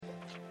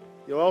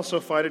You'll also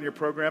find in your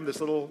program this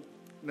little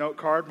note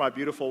card. My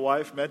beautiful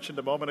wife mentioned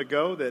a moment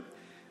ago that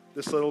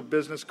this little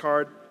business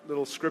card,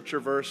 little scripture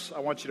verse, I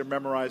want you to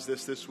memorize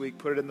this week.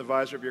 Put it in the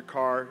visor of your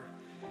car.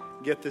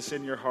 Get this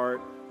in your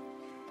heart.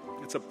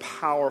 It's a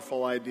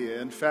powerful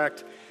idea. In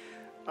fact,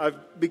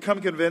 I've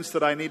become convinced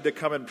that I need to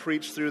come and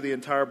preach through the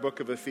entire book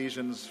of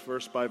Ephesians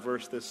verse by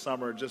verse this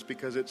summer, just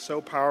because it's so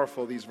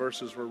powerful, these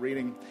verses we're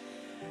reading.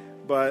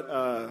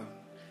 But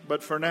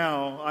for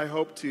now, I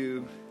hope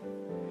to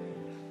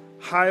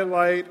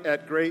highlight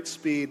at great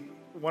speed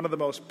one of the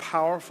most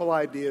powerful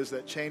ideas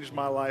that changed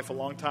my life a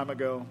long time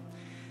ago,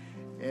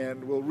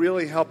 and will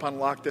really help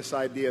unlock this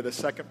idea, the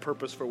second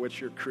purpose for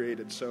which you're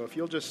created. So if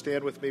you'll just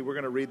stand with me, we're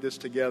going to read this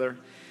together.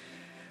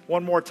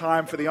 One more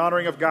time for the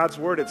honoring of God's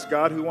word. It's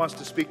God who wants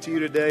to speak to you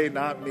today,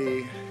 not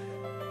me.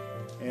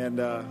 And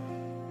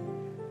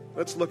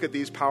let's look at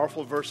these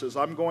powerful verses.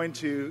 I'm going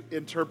to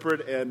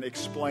interpret and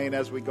explain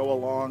as we go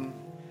along.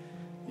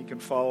 You can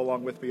follow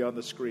along with me on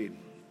the screen.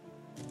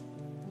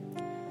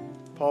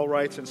 Paul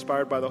writes,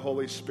 inspired by the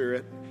Holy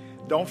Spirit,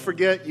 don't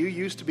forget you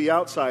used to be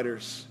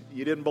outsiders.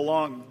 You didn't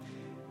belong.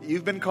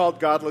 You've been called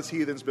godless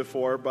heathens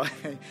before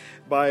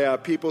by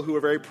people who are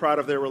very proud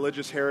of their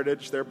religious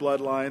heritage, their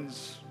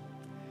bloodlines.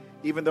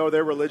 Even though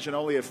their religion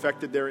only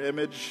affected their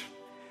image,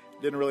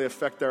 it didn't really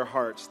affect their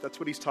hearts. That's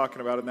what he's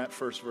talking about in that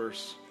first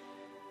verse.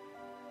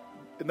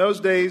 In those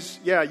days,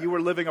 you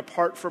were living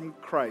apart from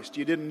Christ.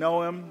 You didn't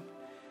know him.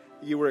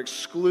 You were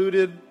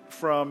excluded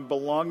from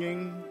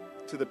belonging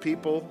to the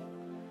people,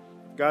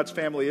 God's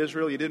family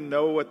Israel. You didn't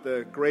know what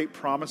the great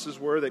promises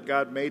were that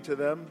God made to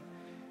them.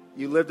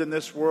 You lived in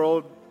this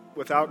world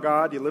without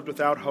God. You lived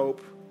without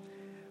hope.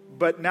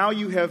 But now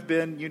you have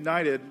been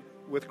united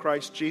with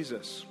Christ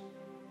Jesus.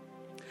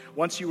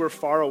 Once you were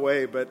far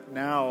away, but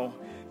now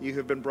you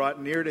have been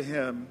brought near to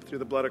him through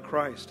the blood of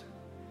Christ.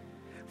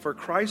 For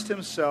Christ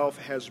himself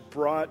has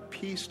brought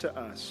peace to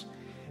us.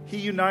 He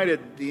united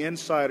the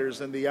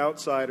insiders and the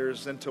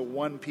outsiders into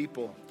one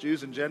people,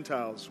 Jews and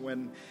Gentiles,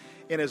 when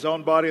in his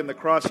own body on the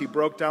cross he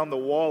broke down the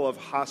wall of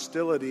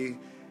hostility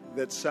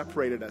that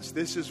separated us.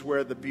 This is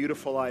where the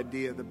beautiful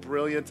idea, the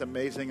brilliant,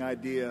 amazing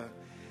idea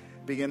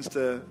begins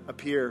to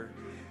appear.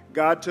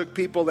 God took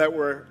people that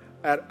were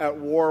at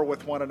war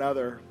with one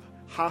another,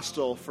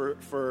 hostile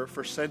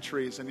for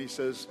centuries, and he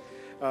says,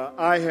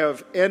 I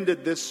have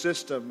ended this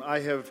system.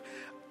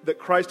 That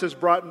Christ has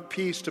brought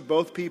peace to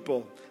both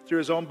people through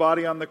his own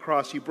body on the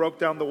cross. He broke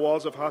down the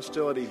walls of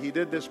hostility. He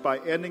did this by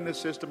ending the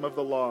system of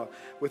the law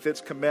with its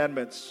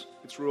commandments,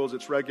 its rules,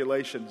 its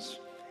regulations.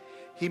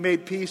 He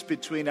made peace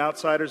between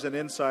outsiders and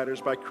insiders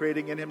by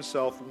creating in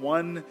himself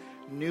one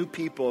new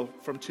people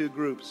from two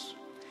groups.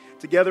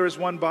 Together as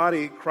one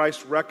body,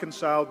 Christ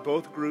reconciled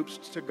both groups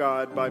to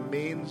God by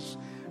means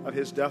of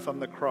his death on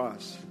the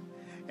cross.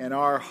 And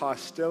our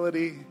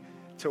hostility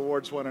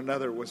towards one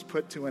another was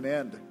put to an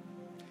end.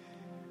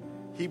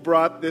 He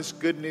brought this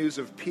good news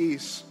of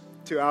peace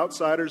to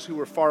outsiders who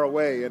were far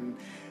away and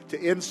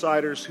to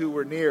insiders who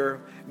were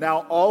near.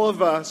 Now all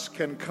of us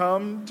can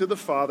come to the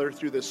Father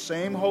through the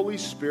same Holy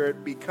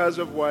Spirit because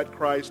of what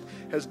Christ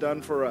has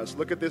done for us.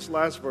 Look at this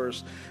last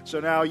verse. So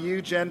now you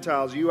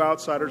Gentiles, you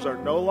outsiders, are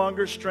no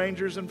longer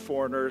strangers and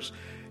foreigners.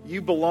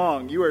 You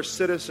belong. You are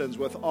citizens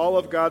with all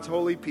of God's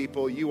holy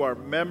people. You are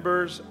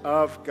members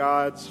of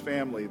God's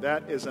family.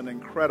 That is an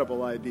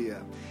incredible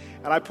idea.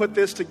 And I put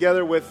this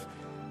together with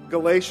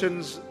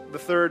Galatians, the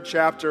 3rd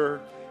chapter.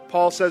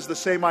 Paul says the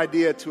same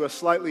idea to a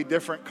slightly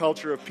different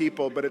culture of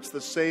people, but it's the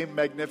same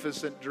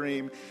magnificent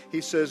dream. He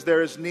says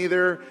there is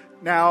neither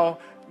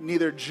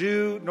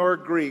Jew nor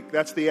Greek.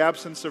 That's the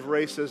absence of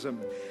racism.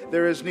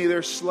 There is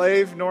neither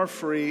slave nor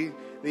free,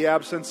 the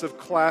absence of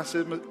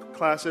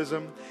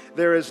classism.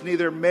 There is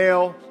neither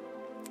male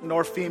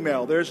nor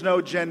female. There's no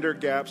gender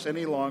gaps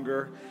any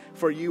longer,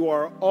 for you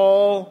are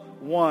all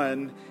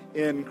one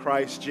in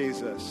Christ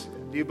Jesus.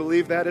 Do you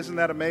believe that? Isn't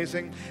that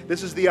amazing?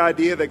 This is the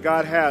idea that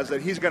God has,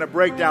 that he's going to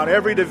break down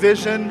every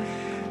division,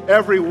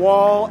 every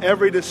wall,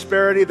 every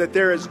disparity, that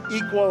there is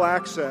equal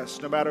access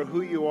no matter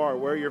who you are,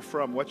 where you're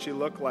from, what you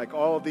look like.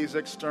 All of these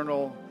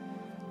external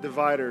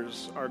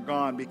dividers are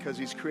gone because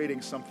he's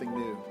creating something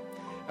new.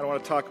 I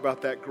want to talk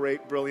about that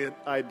great, brilliant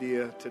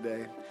idea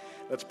today.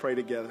 Let's pray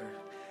together.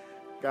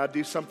 God,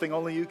 do something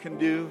only you can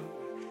do.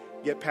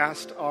 Get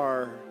past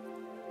our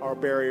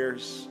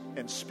barriers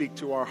and speak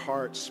to our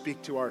hearts,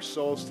 speak to our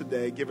souls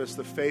today. Give us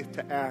the faith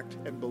to act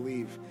and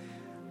believe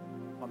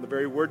on the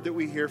very word that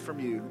we hear from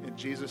you. In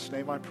Jesus'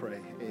 name I pray,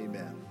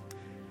 amen.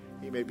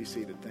 You may be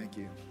seated. Thank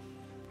you.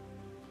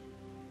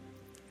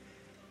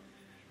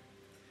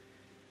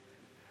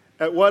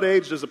 At what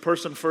age does a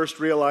person first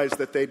realize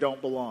that they don't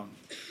belong?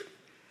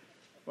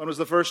 When was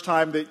the first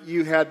time that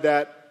you had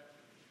that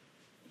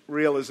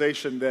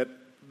realization that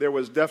there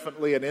was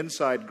definitely an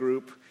inside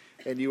group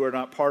and you were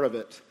not part of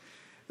it?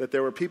 That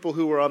there were people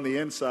who were on the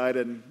inside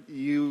and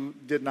you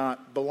did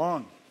not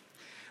belong?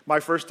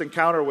 My first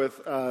encounter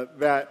with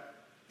that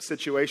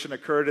situation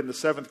occurred in the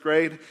 7th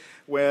grade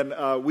when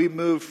we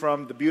moved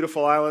from the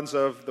beautiful islands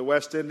of the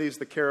West Indies,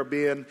 the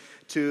Caribbean,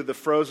 to the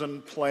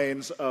frozen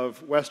plains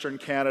of Western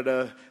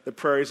Canada, the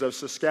prairies of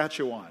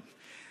Saskatchewan.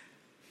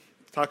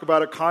 Talk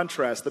about a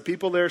contrast. The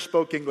people there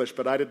spoke English,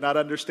 but I did not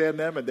understand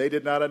them, and they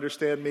did not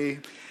understand me.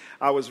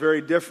 I was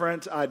very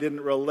different. I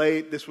didn't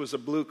relate. This was a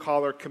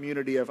blue-collar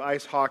community of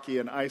ice hockey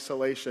and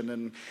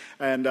isolation,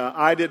 and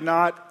I did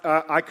not.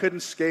 I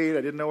couldn't skate.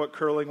 I didn't know what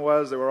curling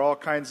was. There were all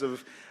kinds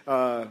of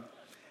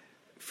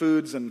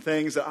foods and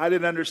things that I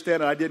didn't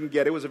understand and I didn't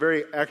get. It was at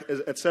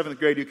 7th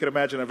grade, you could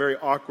imagine, a very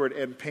awkward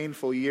and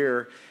painful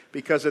year,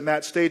 because in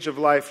that stage of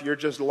life, you're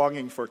just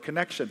longing for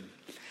connection.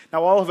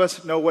 Now, all of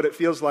us know what it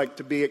feels like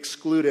to be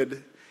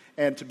excluded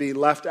and to be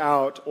left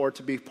out or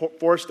to be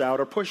forced out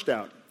or pushed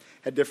out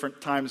at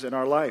different times in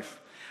our life.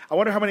 I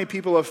wonder how many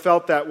people have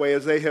felt that way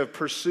as they have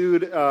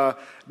pursued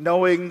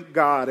knowing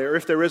God, or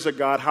if there is a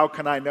God, how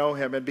can I know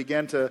Him, and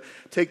began to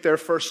take their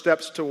first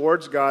steps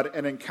towards God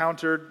and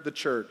encountered the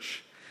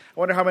church. I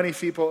wonder how many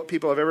people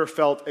have ever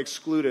felt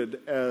excluded,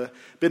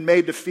 been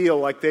made to feel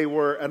like they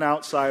were an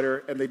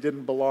outsider and they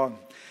didn't belong.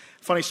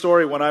 Funny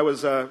story, when I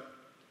was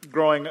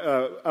growing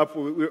up,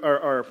 we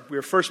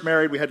were first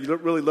married, we had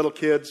really little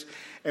kids,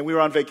 and we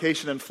were on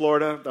vacation in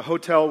Florida. The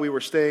hotel we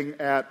were staying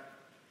at,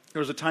 there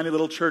was a tiny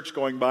little church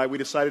going by. We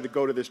decided to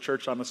go to this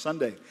church on a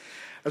Sunday.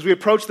 As we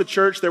approached the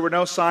church, there were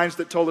no signs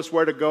that told us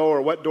where to go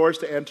or what doors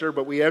to enter,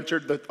 but we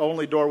entered the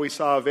only door we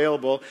saw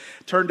available.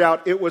 Turned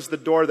out it was the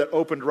door that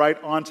opened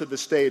right onto the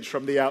stage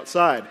from the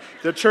outside.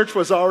 The church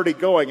was already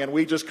going, and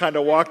we just kind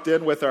of walked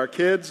in with our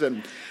kids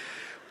and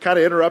kind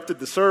of interrupted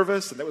the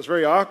service, and it was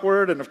very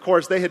awkward. And of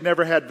course, they had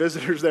never had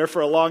visitors there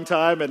for a long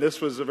time, and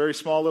this was a very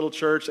small little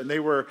church, and they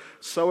were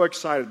so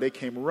excited. They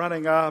came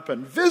running up,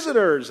 and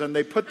visitors, and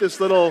they put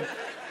this little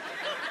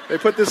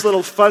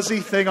fuzzy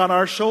thing on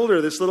our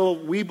shoulder, this little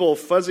weeble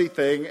fuzzy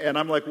thing, and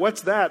I'm like,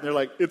 what's that? And they're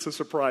like, it's a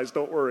surprise,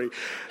 don't worry.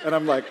 And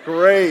I'm like,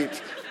 great.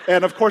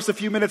 And of course, a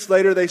few minutes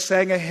later, they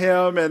sang a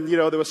hymn, and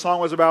the song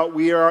was about,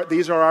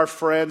 these are our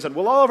friends, and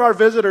will all of our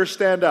visitors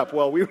stand up?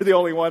 Well, we were the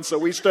only ones, so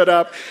we stood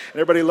up,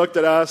 and everybody looked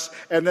at us,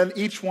 and then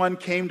each one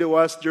came to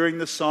us during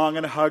the song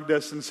and hugged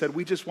us and said,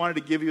 we just wanted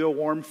to give you a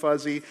warm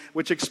fuzzy,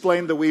 which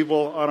explained the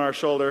weeble on our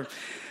shoulder,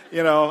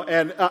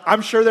 and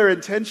I'm sure their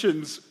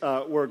intentions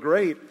were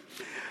great.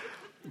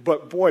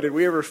 But boy, did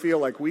we ever feel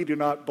like we do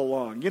not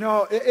belong.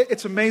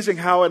 It's amazing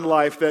how in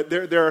life that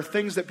there are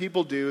things that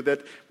people do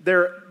that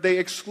they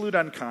exclude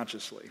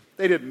unconsciously.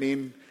 They didn't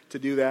mean to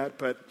do that,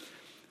 but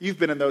you've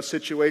been in those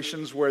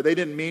situations where they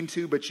didn't mean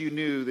to, but you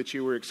knew that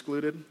you were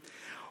excluded.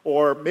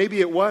 Or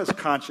maybe it was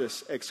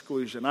conscious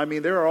exclusion. I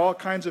mean, there are all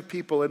kinds of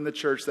people in the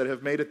church that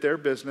have made it their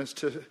business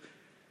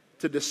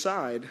to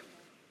decide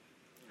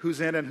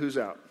who's in and who's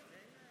out.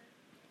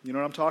 You know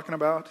what I'm talking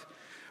about?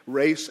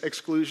 Race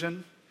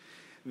exclusion.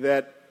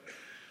 That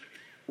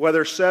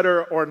whether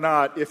setter or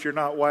not, if you're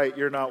not white,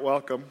 you're not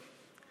welcome.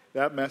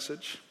 That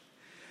message.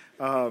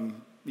 I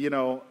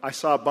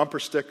saw a bumper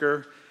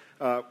sticker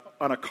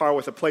on a car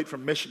with a plate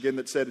from Michigan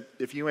that said,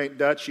 if you ain't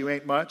Dutch, you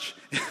ain't much.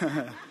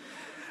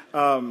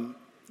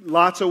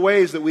 Lots of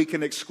ways that we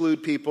can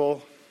exclude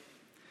people.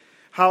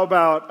 How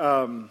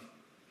about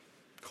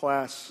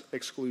class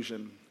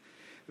exclusion?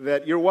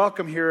 That you're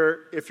welcome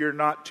here if you're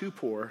not too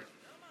poor.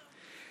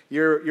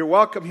 You're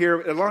welcome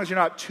here as long as you're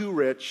not too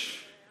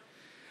rich.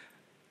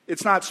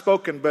 It's not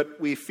spoken,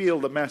 but we feel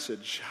the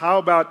message. How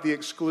about the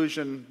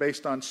exclusion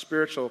based on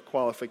spiritual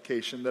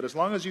qualification? That as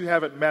long as you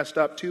haven't messed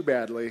up too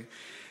badly,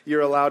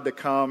 you're allowed to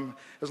come.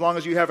 As long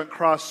as you haven't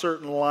crossed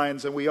certain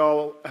lines, and we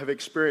all have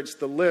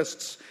experienced the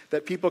lists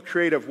that people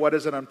create of what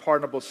is an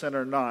unpardonable sin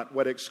or not,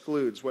 what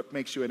excludes, what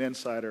makes you an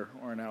insider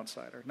or an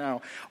outsider.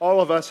 Now, all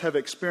of us have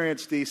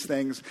experienced these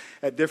things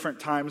at different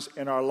times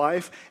in our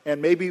life,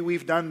 and maybe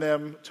we've done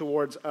them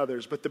towards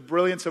others. But the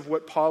brilliance of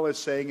what Paul is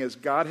saying is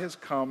God has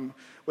come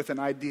with an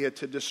idea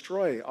to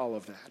destroy all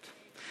of that.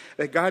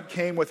 That God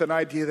came with an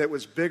idea that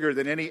was bigger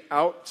than any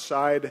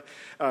outside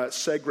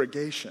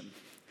segregation.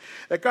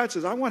 That God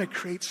says, I want to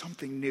create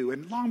something new.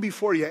 And long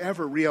before you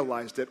ever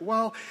realized it,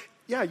 well,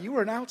 yeah, you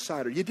were an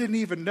outsider. You didn't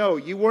even know.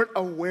 You weren't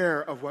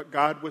aware of what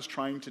God was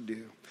trying to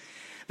do.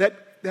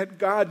 That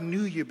God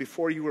knew you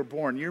before you were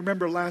born. You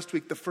remember last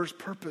week, the first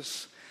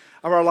purpose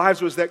of our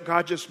lives was that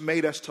God just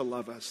made us to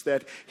love us,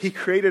 that He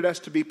created us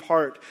to be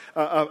part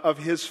of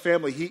His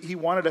family. He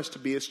wanted us to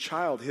be His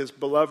child, His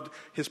beloved,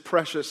 His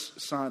precious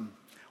son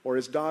or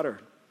His daughter.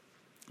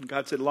 And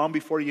God said, long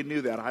before you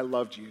knew that, I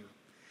loved you.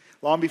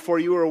 Long before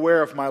you were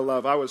aware of my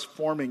love, I was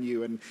forming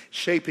you and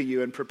shaping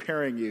you and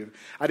preparing you.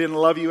 I didn't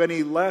love you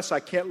any less. I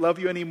can't love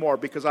you anymore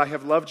because I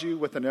have loved you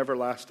with an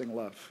everlasting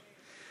love.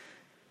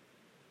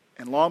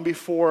 And long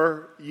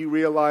before you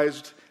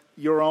realized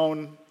your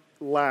own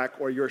lack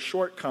or your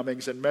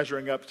shortcomings in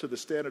measuring up to the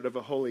standard of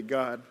a holy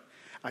God,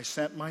 I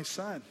sent my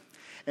son.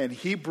 And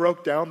He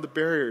broke down the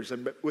barriers,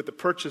 and with the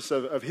purchase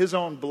of His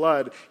own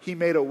blood, He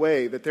made a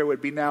way that there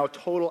would be now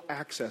total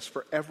access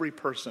for every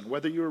person,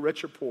 whether you were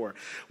rich or poor,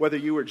 whether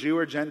you were Jew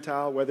or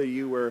Gentile, whether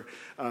you were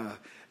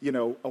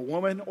a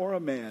woman or a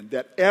man,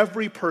 that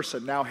every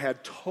person now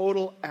had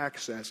total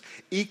access,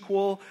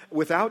 equal,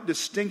 without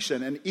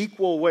distinction, an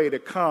equal way to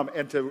come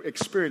and to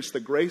experience the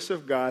grace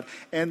of God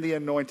and the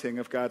anointing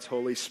of God's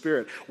Holy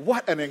Spirit.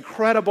 What an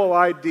incredible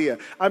idea.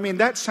 I mean,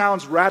 that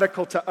sounds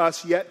radical to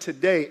us yet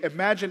today.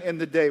 Imagine in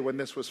the day when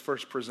this was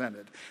first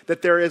presented,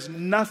 that there is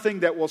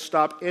nothing that will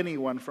stop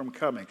anyone from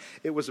coming.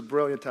 It was a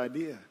brilliant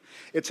idea.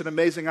 It's an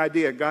amazing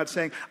idea. God's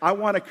saying, I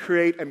want to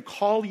create and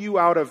call you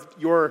out of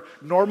your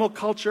normal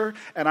culture,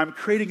 and I'm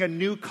creating a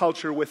new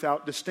culture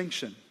without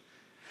distinction.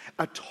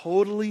 A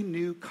totally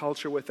new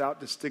culture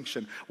without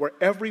distinction, where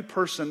every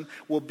person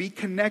will be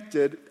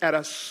connected at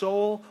a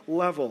soul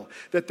level,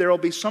 that there will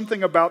be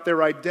something about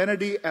their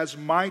identity as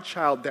my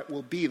child that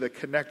will be the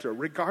connector,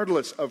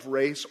 regardless of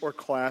race or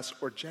class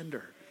or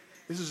gender.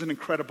 This is an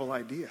incredible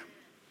idea.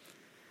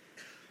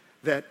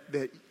 That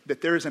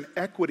there is an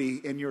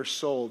equity in your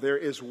soul. There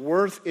is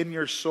worth in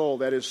your soul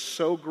that is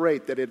so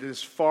great that it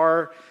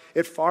far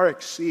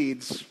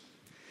exceeds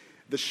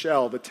the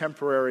shell, the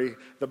temporary,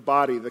 the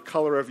body, the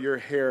color of your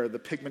hair, the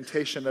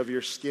pigmentation of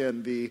your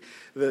skin,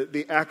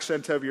 the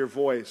accent of your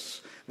voice,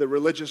 the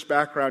religious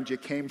background you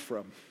came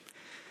from.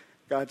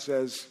 God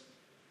says,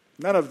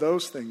 none of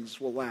those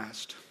things will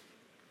last,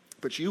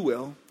 but you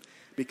will,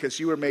 because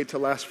you were made to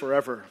last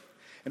forever.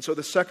 And so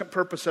the second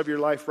purpose of your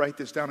life, write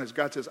this down, is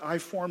God says, I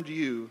formed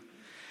you,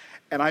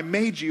 and I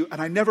made you,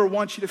 and I never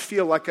want you to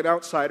feel like an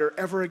outsider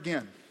ever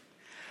again.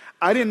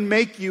 I didn't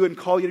make you and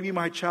call you to be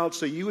my child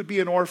so you would be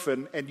an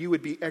orphan and you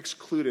would be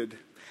excluded.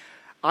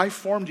 I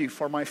formed you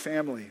for my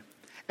family,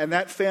 and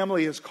that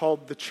family is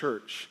called the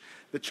church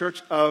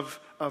of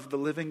the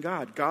living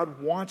God.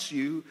 God wants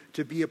you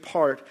to be a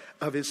part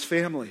of his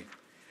family.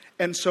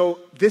 And so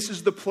this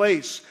is the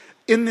place,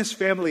 in this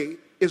family,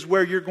 is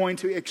where you're going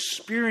to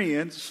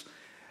experience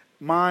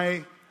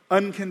my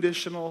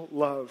unconditional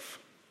love.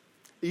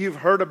 You've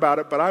heard about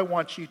it, but I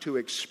want you to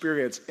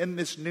experience in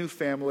this new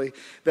family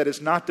that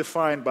is not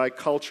defined by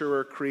culture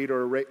or creed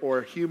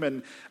or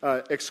human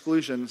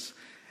exclusions.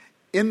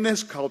 In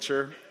this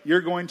culture,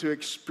 you're going to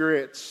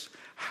experience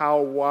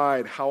how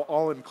wide, how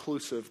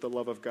all-inclusive the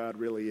love of God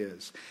really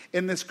is.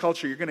 In this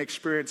culture, you're going to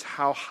experience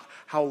how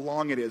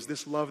long it is,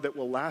 this love that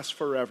will last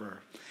forever.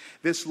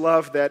 This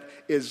love that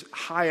is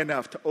high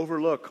enough to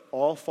overlook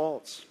all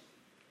faults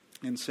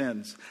and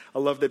sins. A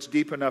love that's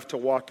deep enough to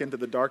walk into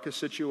the darkest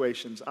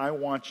situations. I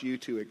want you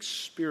to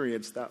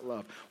experience that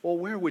love. Well,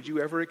 where would you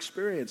ever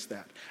experience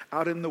that?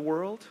 Out in the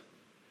world?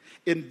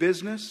 In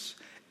business?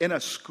 In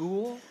a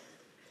school?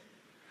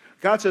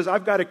 God says,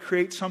 I've got to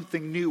create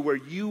something new where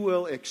you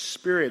will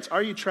experience.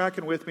 Are you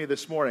tracking with me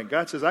this morning?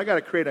 God says, I got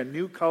to create a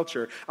new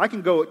culture. I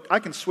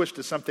can switch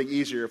to something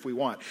easier if we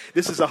want.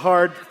 This is a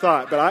hard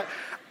thought, but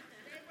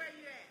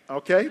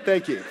okay,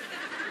 thank you.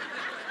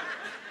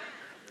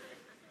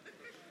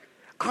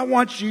 I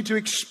want you to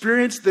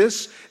experience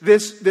this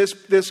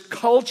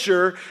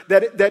culture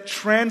that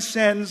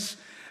transcends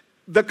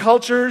the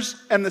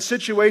cultures and the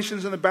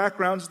situations and the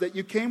backgrounds that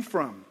you came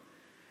from.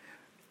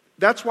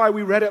 That's why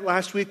we read it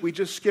last week. We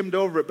just skimmed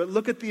over it. But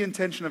look at the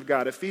intention of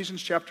God.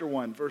 Ephesians chapter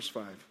 1, verse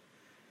 5.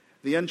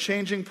 The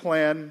unchanging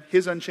plan,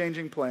 his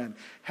unchanging plan,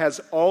 has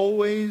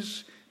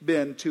always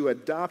been to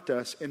adopt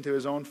us into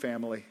his own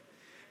family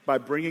by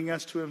bringing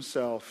us to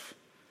himself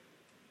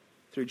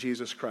through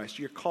Jesus Christ.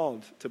 You're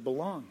called to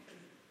belong.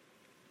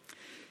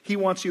 He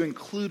wants you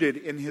included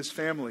in his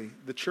family,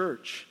 the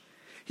church.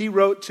 He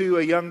wrote to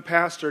a young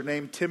pastor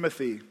named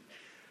Timothy,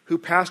 who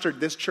pastored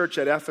this church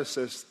at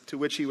Ephesus to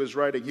which he was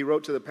writing. He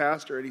wrote to the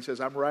pastor and he says,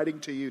 I'm writing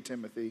to you,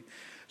 Timothy,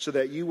 so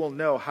that you will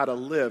know how to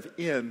live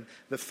in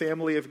the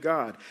family of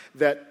God.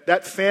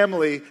 That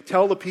family,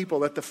 tell the people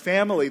that the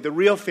family, the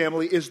real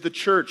family, is the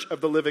church of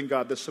the living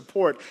God, the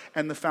support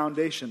and the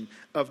foundation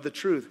of the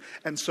truth.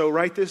 And so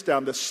write this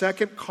down. The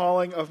second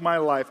calling of my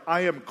life,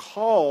 I am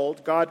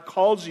called, God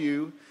calls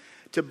you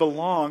to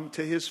belong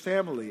to his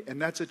family.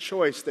 And that's a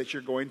choice that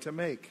you're going to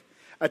make.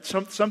 It's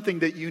something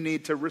that you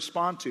need to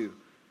respond to.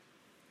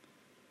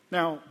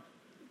 Now,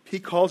 he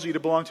calls you to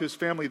belong to his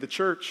family, the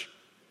church.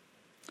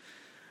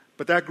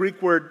 But that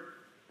Greek word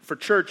for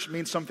church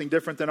means something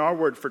different than our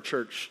word for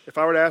church. If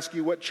I were to ask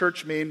you what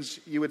church means,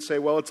 you would say,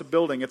 well, it's a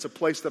building. It's a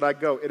place that I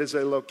go. It is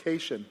a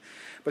location.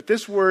 But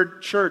this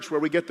word church, where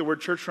we get the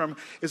word church from,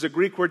 is a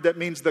Greek word that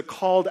means the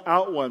called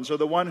out ones, or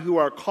the one who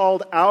are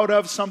called out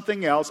of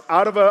something else,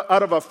 out of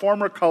a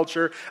former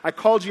culture. I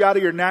called you out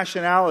of your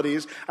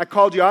nationalities. I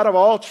called you out of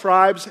all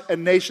tribes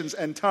and nations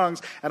and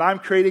tongues, and I'm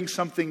creating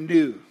something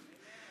new.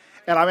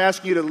 And I'm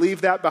asking you to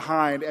leave that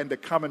behind and to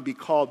come and be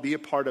called, be a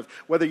part of,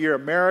 whether you're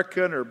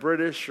American or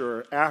British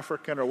or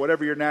African or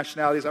whatever your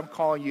nationality is, I'm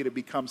calling you to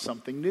become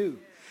something new.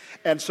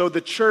 And so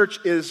the church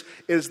is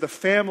the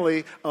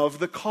family of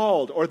the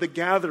called, or the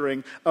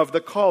gathering of the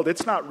called.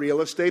 It's not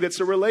real estate, it's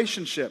a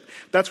relationship.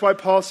 That's why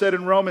Paul said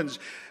in Romans,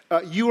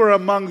 you are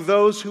among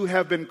those who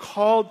have been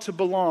called to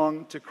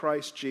belong to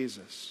Christ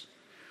Jesus.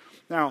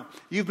 Now,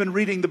 you've been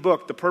reading the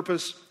book, The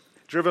Purpose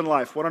Driven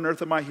life. What on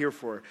earth am I here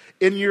for?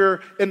 In the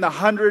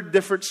 100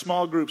 different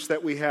small groups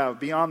that we have,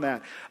 beyond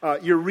that,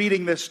 you're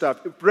reading this stuff.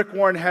 Rick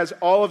Warren has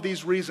all of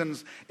these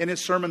reasons in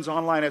his sermons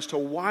online as to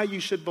why you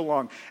should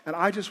belong. And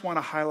I just want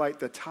to highlight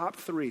the top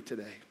 3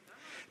 today.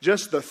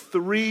 Just the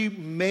 3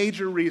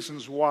 major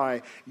reasons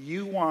why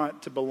you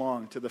want to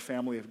belong to the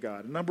family of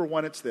God. Number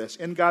 1, it's this.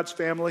 In God's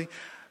family,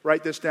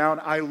 write this down,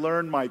 I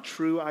learned my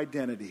true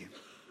identity.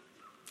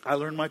 I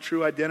learned my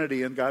true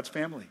identity in God's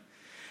family.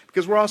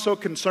 Because we're also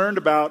concerned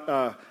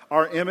about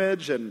our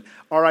image and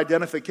our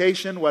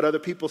identification, what other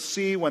people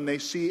see when they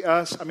see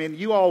us. I mean,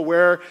 you all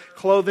wear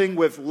clothing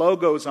with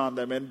logos on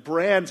them and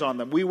brands on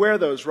them. We wear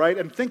those, right?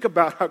 And think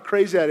about how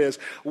crazy that is.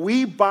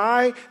 We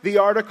buy the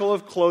article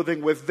of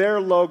clothing with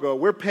their logo.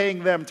 We're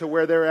paying them to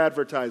wear their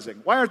advertising.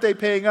 Why aren't they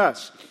paying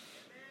us?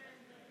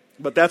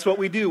 But that's what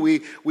we do.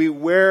 We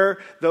wear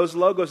those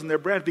logos and their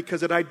brands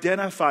because it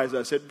identifies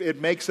us. It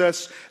makes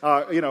us,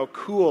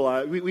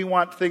 cool. We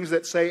want things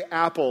that say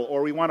Apple,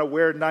 or we want to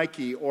wear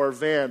Nike or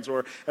Vans,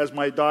 or as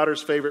my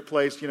daughter's favorite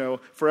place,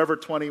 Forever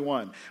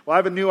 21. Well, I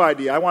have a new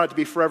idea. I want it to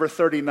be Forever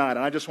 39, and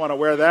I just want to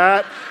wear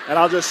that, and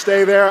I'll just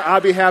stay there.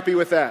 I'll be happy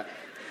with that.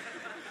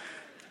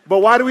 But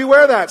why do we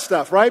wear that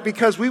stuff, right?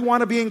 Because we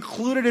want to be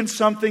included in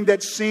something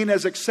that's seen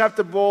as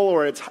acceptable,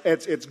 or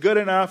it's good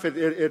enough.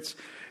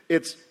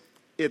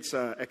 It's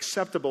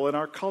acceptable in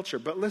our culture.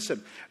 But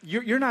listen,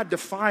 you're not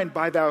defined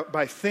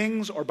by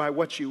things or by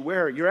what you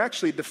wear. You're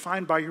actually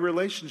defined by your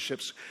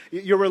relationships.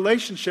 Your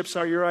relationships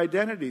are your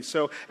identity.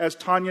 So as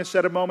Tanya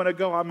said a moment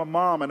ago, I'm a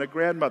mom and a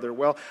grandmother.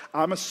 Well,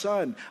 I'm a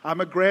son.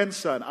 I'm a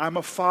grandson. I'm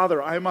a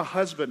father. I'm a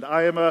husband.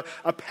 I am a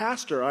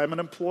pastor. I'm an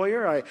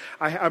employer.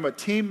 I'm a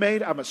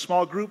teammate. I'm a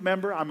small group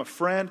member. I'm a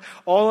friend.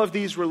 All of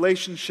these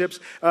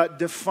relationships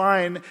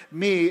define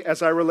me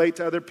as I relate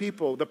to other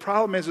people. The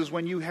problem is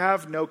when you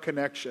have no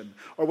connection,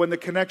 or when the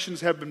connections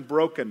have been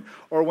broken,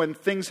 or when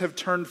things have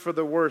turned for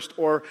the worst,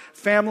 or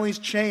families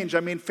change.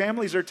 I mean,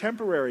 families are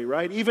temporary,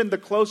 right? Even the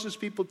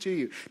closest people to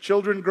you.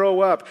 Children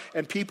grow up,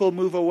 and people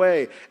move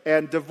away,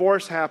 and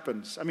divorce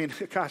happens. I mean,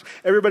 gosh,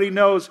 everybody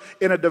knows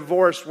in a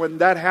divorce, when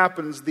that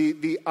happens,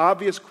 the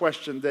obvious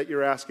question that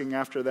you're asking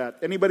after that,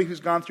 anybody who's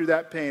gone through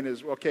that pain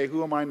is, okay,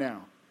 who am I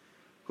now?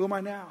 Who am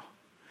I now?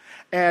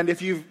 And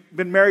if you've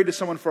been married to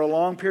someone for a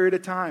long period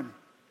of time,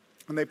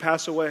 and they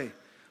pass away,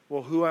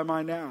 well, who am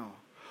I now?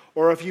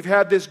 Or if you've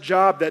had this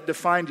job that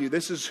defined you,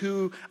 this is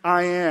who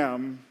I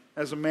am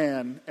as a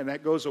man, and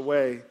that goes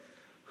away,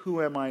 who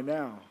am I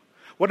now?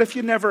 What if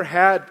you never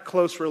had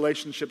close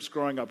relationships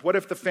growing up? What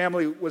if the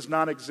family was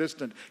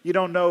non-existent? You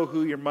don't know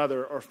who your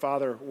mother or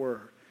father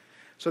were.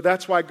 So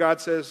that's why God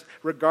says,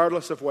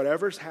 regardless of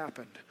whatever's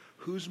happened,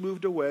 who's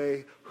moved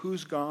away,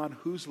 who's gone,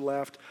 who's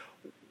left,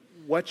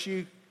 what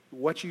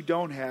you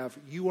don't have,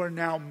 you are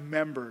now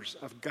members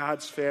of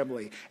God's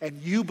family,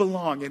 and you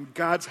belong in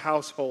God's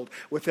household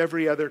with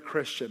every other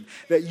Christian.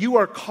 That you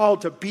are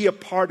called to be a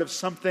part of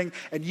something,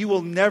 and you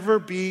will never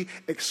be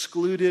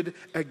excluded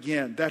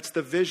again. That's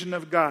the vision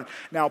of God.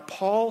 Now,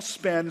 Paul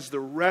spends the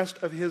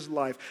rest of his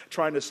life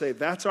trying to say,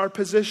 that's our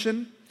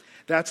position,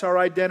 that's our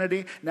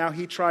identity. Now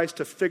he tries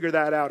to figure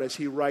that out as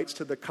he writes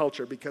to the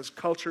culture, because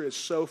culture is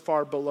so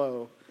far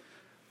below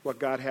what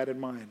God had in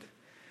mind.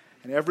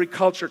 And every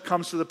culture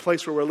comes to the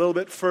place where we're a little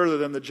bit further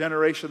than the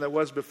generation that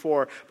was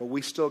before, but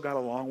we still got a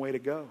long way to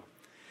go.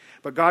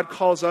 But God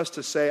calls us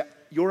to say,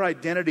 your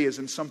identity is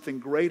in something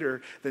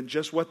greater than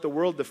just what the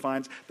world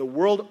defines. The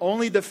world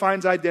only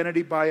defines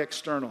identity by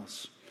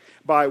externals,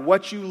 by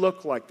what you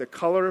look like, the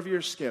color of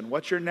your skin,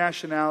 what your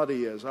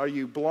nationality is. Are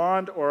you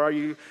blonde or are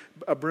you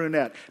a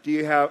brunette?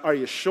 Are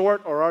you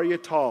short or are you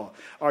tall?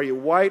 Are you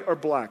white or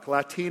black,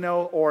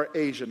 Latino or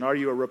Asian? Are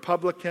you a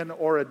Republican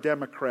or a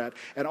Democrat?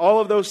 And all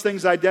of those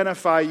things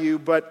identify you,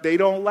 but they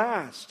don't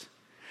last.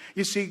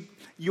 You see,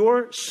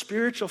 your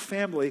spiritual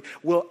family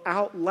will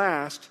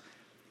outlast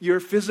your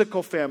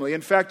physical family.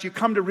 In fact, you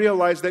come to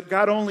realize that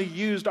God only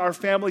used our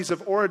families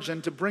of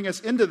origin to bring us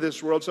into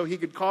this world so he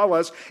could call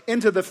us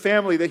into the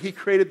family that he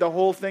created the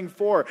whole thing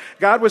for.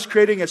 God was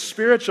creating a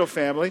spiritual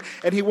family,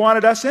 and he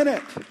wanted us in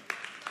it.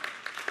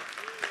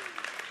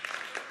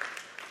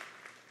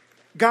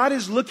 God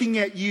is looking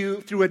at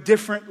you through a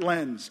different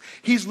lens.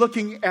 He's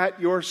looking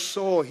at your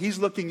soul. He's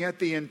looking at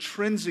the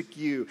intrinsic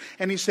you.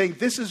 And he's saying,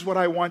 this is what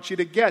I want you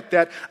to get,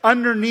 that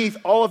underneath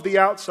all of the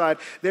outside,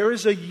 there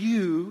is a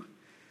you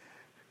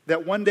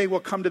that one day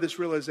will come to this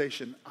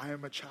realization, I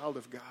am a child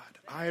of God.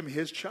 I am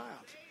his child.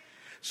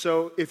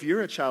 So if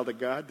you're a child of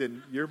God,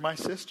 then you're my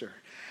sister.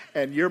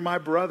 And you're my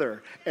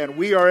brother. And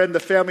we are in the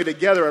family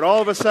together. And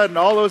all of a sudden,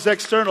 all those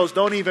externals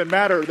don't even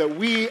matter. That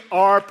we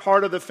are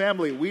part of the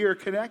family. We are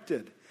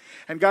connected.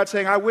 And God's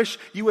saying, I wish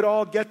you would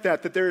all get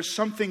that there is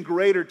something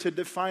greater to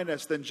define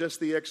us than just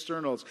the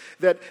externals.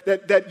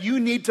 That you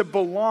need to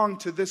belong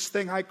to this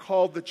thing I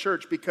call the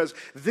church, because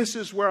this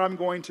is where I'm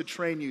going to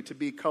train you to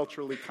be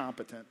culturally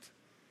competent.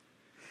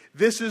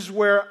 This is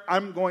where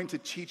I'm going to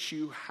teach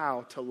you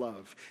how to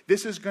love.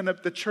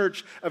 The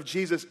church of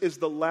Jesus is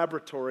the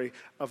laboratory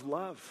of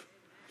love.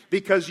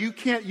 Because you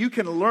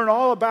can learn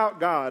all about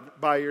God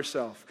by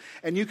yourself.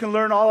 And you can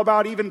learn all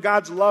about even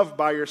God's love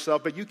by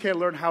yourself, but you can't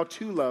learn how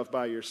to love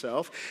by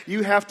yourself.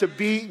 You have to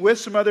be with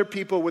some other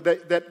people with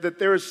that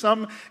there is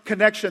some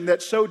connection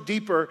that's so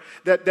deeper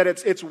that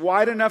it's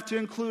wide enough to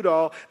include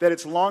all, that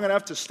it's long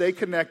enough to stay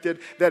connected,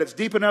 that it's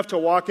deep enough to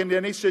walk into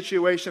any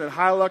situation and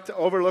high enough to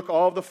overlook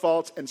all of the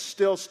faults and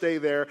still stay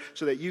there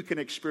so that you can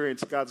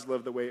experience God's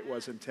love the way it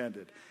was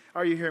intended.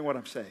 Are you hearing what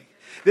I'm saying?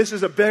 This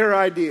is a better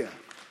idea.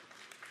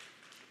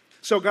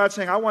 So God's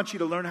saying, I want you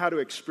to learn how to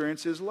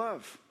experience His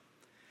love.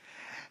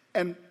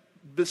 And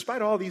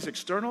despite all these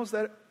externals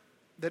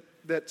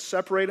that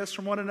separate us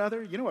from one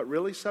another, you know what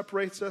really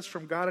separates us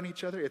from God and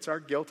each other? It's our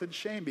guilt and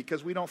shame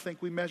because we don't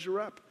think we measure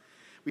up.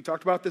 We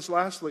talked about this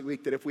last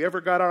week, that if we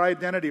ever got our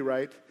identity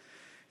right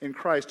in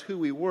Christ, who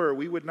we were,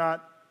 we would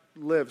not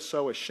live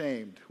so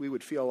ashamed. We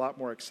would feel a lot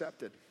more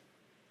accepted.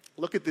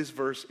 Look at this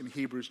verse in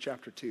Hebrews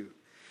chapter 2,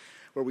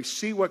 where we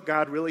see what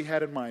God really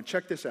had in mind.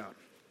 Check this out.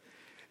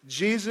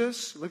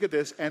 Jesus, look at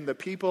this, and the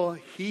people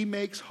He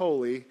makes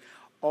holy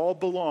all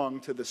belong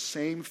to the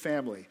same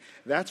family.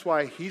 That's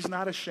why He's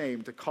not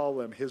ashamed to call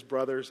them His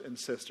brothers and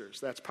sisters.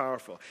 That's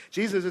powerful.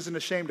 Jesus isn't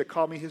ashamed to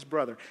call me His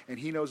brother, and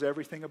He knows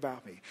everything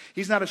about me.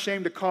 He's not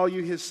ashamed to call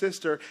you His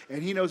sister,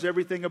 and He knows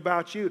everything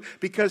about you.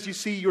 Because you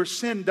see, your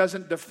sin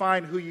doesn't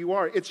define who you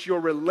are. It's your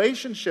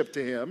relationship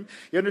to Him.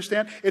 You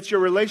understand? It's your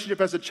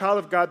relationship as a child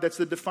of God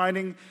that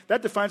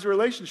defines a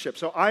relationship.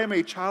 So I am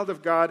a child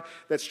of God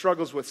that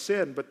struggles with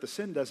sin, but the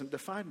sin doesn't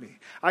define me.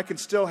 I can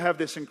still have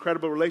this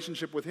incredible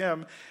relationship with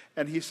Him.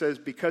 And He says,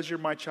 because you're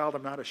my child,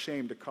 I'm not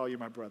ashamed to call you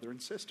my brother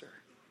and sister.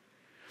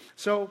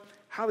 So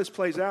how this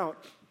plays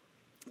out,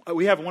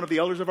 we have one of the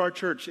elders of our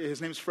church.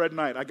 His name's Fred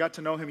Knight. I got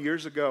to know him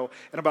years ago.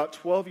 And about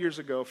 12 years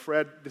ago,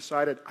 Fred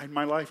decided,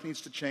 my life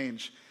needs to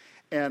change.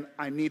 And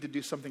I need to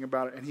do something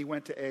about it. And he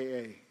went to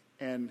AA.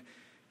 And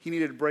he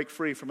needed to break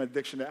free from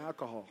addiction to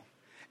alcohol.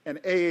 And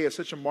AA is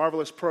such a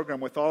marvelous program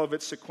with all of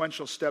its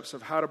sequential steps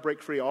of how to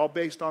break free, all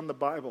based on the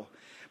Bible.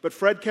 But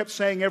Fred kept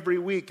saying every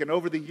week, and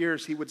over the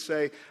years, he would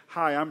say,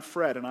 hi, I'm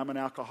Fred, and I'm an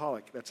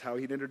alcoholic. That's how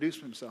he'd introduce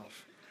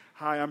himself.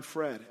 Hi, I'm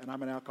Fred, and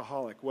I'm an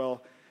alcoholic.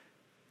 Well,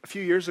 a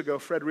few years ago,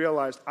 Fred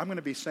realized, I'm going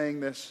to be saying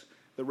this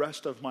the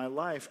rest of my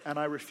life, and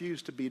I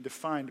refuse to be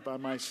defined by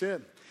my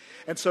sin.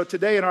 And so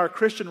today in our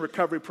Christian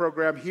recovery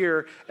program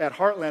here at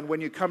Heartland, when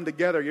you come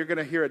together, you're going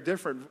to hear a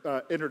different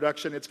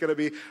introduction. It's going to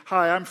be,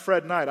 hi, I'm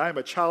Fred Knight. I am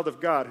a child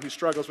of God who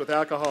struggles with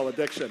alcohol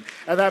addiction.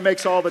 And that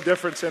makes all the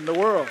difference in the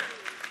world.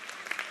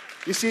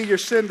 You see, your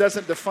sin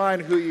doesn't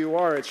define who you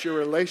are. It's your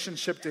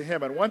relationship to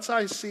Him. And once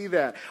I see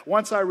that,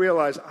 once I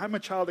realize I'm a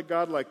child of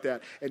God like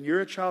that, and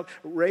you're a child,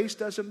 race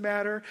doesn't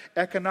matter,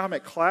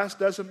 economic class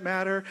doesn't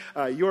matter,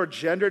 your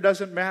gender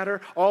doesn't matter,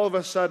 all of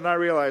a sudden I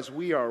realize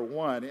we are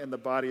one in the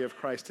body of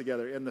Christ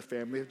together, in the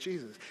family of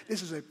Jesus.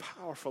 This is a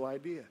powerful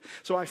idea.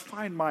 So I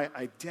find my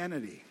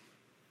identity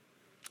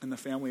in the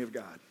family of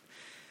God.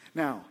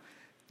 Now,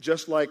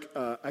 just like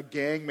a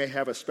gang may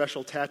have a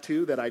special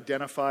tattoo that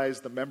identifies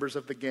the members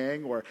of the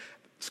gang, or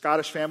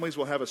Scottish families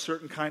will have a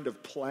certain kind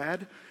of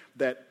plaid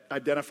that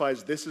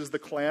identifies this is the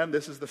clan,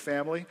 this is the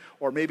family,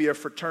 or maybe a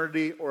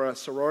fraternity or a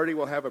sorority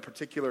will have a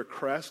particular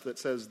crest that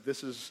says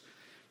this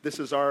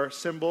is our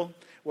symbol.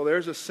 Well,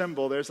 there's a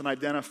symbol, there's an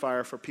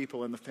identifier for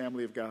people in the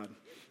family of God,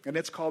 and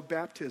it's called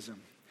baptism.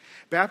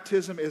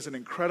 Baptism is an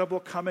incredible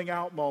coming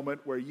out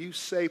moment where you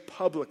say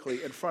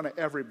publicly in front of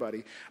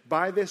everybody,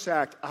 by this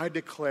act I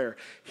declare,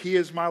 He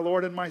is my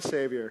Lord and my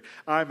Savior.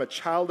 I'm a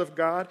child of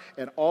God,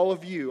 and all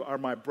of you are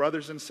my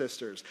brothers and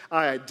sisters.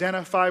 I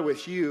identify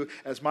with you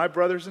as my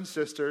brothers and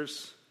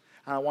sisters.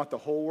 I want the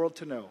whole world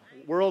to know.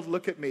 World,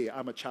 look at me.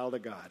 I'm a child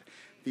of God.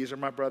 These are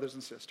my brothers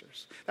and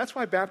sisters. That's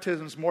why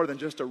baptism is more than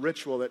just a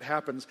ritual that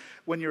happens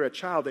when you're a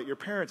child that your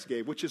parents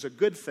gave, which is a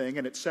good thing,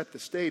 and it set the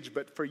stage.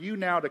 But for you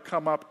now to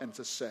come up and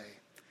to say,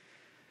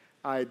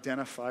 I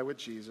identify with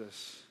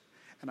Jesus,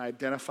 and I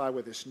identify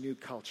with this new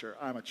culture.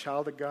 I'm a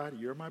child of God.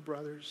 You're my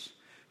brothers.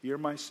 You're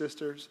my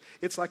sisters.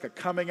 It's like a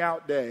coming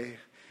out day.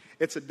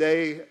 It's a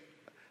day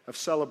of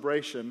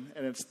celebration,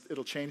 and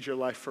it'll change your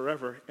life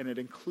forever, and it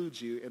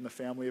includes you in the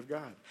family of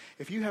God.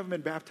 If you haven't been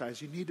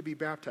baptized, you need to be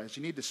baptized.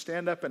 You need to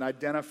stand up and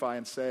identify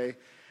and say,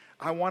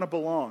 I want to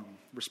belong.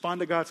 Respond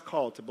to God's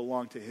call to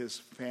belong to His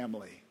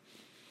family.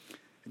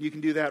 And you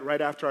can do that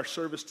right after our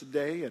service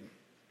today and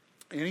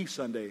any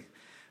Sunday.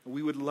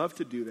 We would love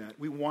to do that.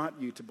 We want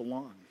you to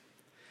belong.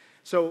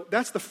 So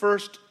that's the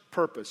first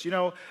purpose. You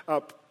know,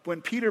 when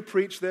Peter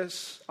preached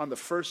this on the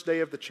first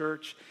day of the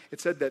church,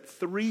 it said that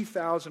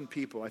 3,000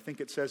 people, I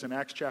think it says in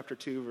Acts chapter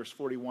 2, verse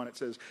 41, it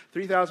says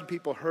 3,000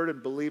 people heard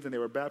and believed, and they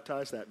were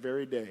baptized that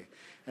very day.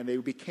 And they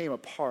became a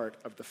part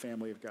of the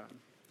family of God.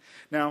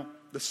 Now,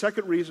 the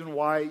second reason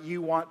why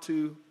you want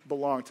to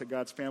belong to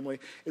God's family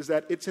is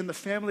that it's in the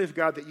family of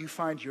God that you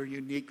find your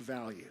unique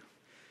value.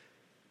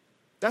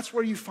 That's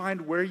where you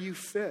find where you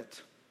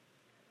fit.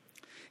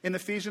 In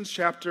Ephesians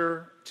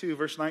chapter 2,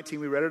 verse 19,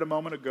 we read it a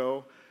moment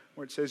ago,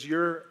 where it says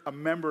you're a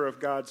member of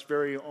God's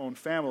very own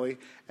family.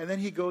 And then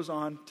he goes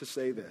on to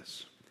say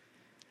this.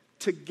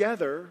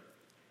 Together,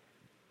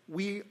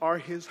 we are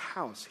his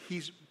house.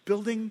 He's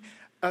building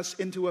us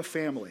into a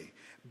family,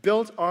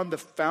 built on the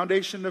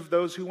foundation of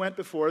those who went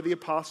before, the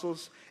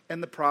apostles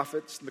and the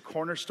prophets, and the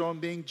cornerstone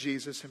being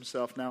Jesus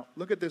himself. Now,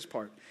 look at this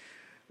part.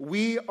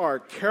 We are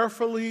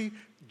carefully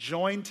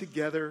joined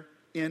together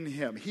in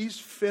him. He's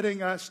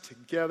fitting us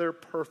together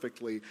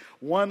perfectly,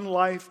 one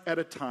life at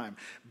a time,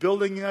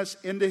 building us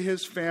into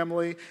his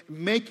family,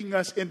 making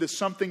us into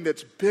something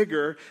that's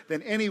bigger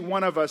than any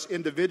one of us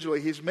individually.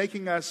 He's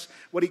making us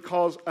what he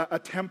calls a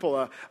temple,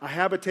 a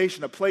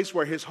habitation, a place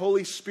where his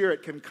Holy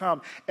Spirit can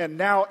come and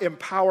now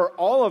empower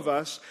all of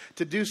us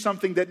to do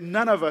something that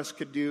none of us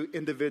could do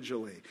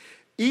individually.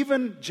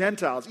 Even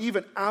Gentiles,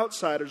 even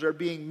outsiders are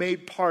being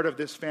made part of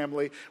this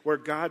family where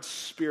God's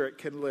Spirit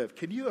can live.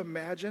 Can you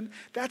imagine?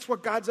 That's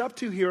what God's up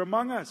to here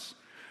among us.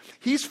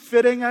 He's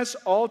fitting us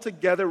all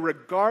together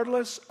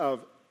regardless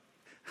of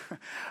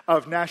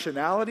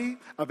nationality,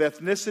 of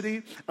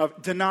ethnicity,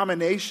 of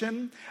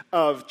denomination,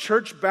 of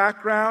church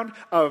background,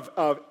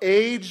 of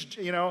age.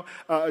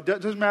 It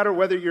doesn't matter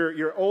whether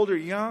you're old or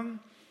young.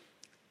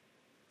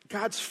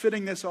 God's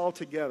fitting this all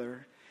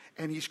together.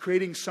 And he's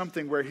creating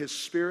something where his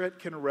Spirit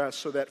can rest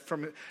so that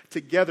from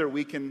together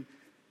we can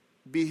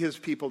be his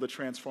people to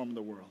transform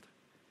the world.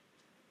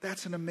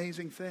 That's an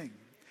amazing thing.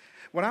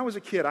 When I was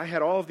a kid, I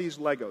had all of these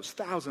Legos,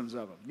 thousands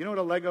of them. You know what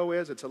a Lego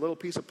is? It's a little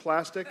piece of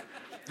plastic.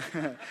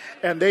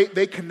 And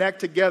they connect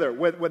together.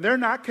 When they're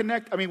not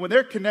connected, when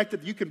they're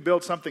connected, you can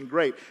build something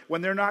great.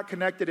 When they're not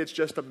connected, it's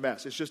just a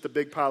mess. It's just a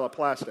big pile of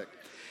plastic.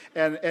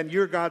 And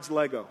you're God's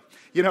Lego.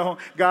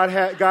 God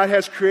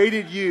has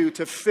created you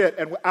to fit.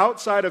 And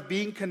outside of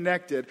being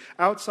connected,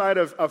 outside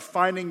of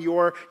finding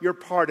your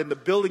part in the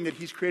building that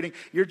he's creating,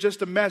 you're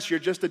just a mess. You're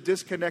just a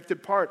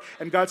disconnected part.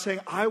 And God's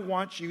saying, I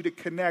want you to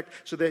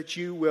connect so that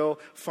you will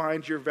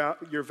find your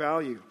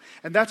value.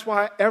 And that's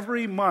why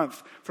every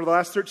month for the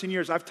last 13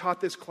 years, I've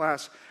taught this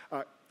class,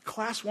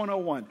 Class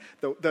 101,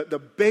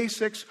 the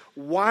basics,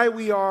 why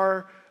we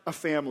are a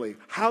family,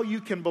 how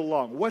you can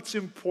belong, what's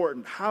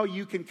important, how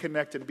you can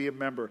connect and be a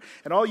member.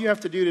 And all you have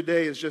to do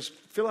today is just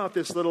fill out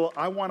this little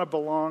I want to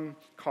belong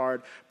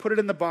card, put it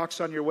in the box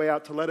on your way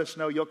out to let us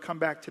know you'll come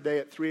back today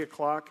at 3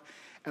 o'clock,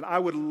 and I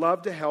would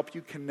love to help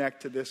you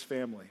connect to this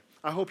family.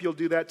 I hope you'll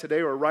do that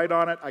today or write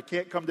on it. I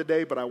can't come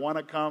today, but I want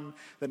to come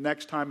the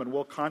next time and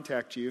we'll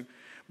contact you.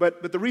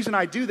 But the reason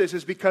I do this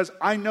is because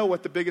I know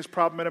what the biggest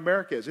problem in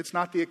America is. It's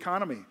not the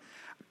economy.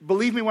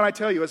 Believe me when I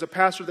tell you, as a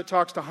pastor that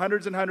talks to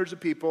hundreds and hundreds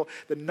of people,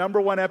 the number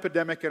one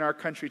epidemic in our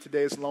country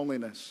today is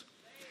loneliness.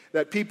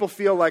 That people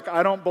feel like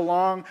I don't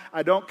belong,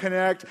 I don't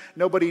connect,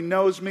 nobody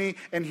knows me.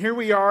 And here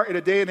we are in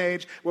a day and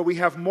age where we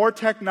have more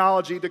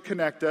technology to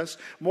connect us,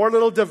 more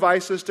little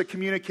devices to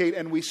communicate,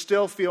 and we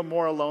still feel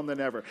more alone than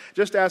ever.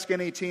 Just ask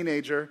any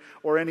teenager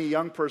or any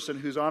young person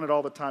who's on it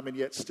all the time and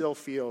yet still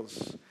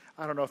feels,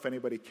 I don't know if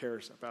anybody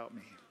cares about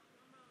me.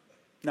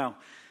 Now,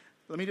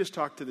 let me just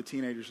talk to the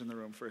teenagers in the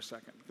room for a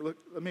second. Look,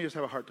 let me just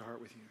have a heart-to-heart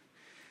with you.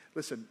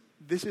 Listen,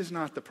 this is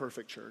not the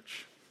perfect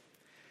church.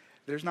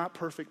 There's not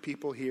perfect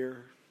people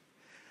here.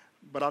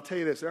 But I'll tell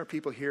you this, there are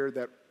people here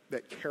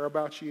that care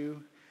about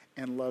you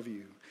and love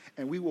you.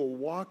 And we will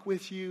walk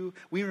with you.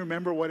 We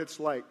remember what it's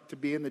like to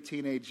be in the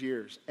teenage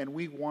years. And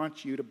we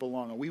want you to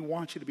belong. And we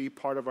want you to be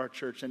part of our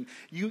church. And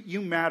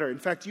you matter. In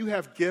fact, you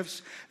have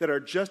gifts that are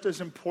just as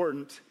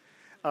important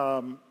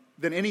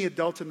than any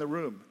adult in the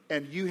room.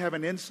 And you have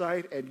an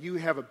insight and you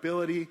have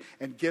ability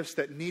and gifts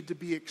that need to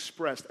be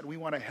expressed. And we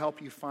want to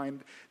help you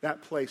find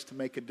that place to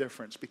make a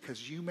difference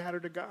because you matter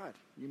to God.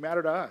 You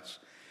matter to us.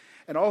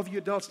 And all of you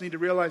adults need to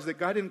realize that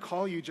God didn't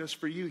call you just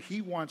for you. He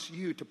wants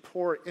you to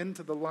pour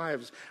into the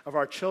lives of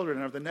our children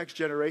and of the next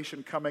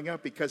generation coming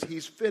up because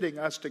he's fitting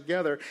us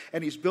together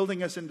and he's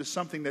building us into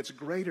something that's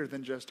greater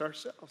than just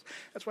ourselves.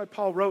 That's why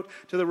Paul wrote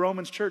to the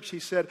Romans church. He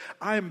said,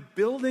 I am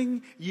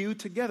building you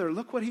together.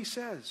 Look what he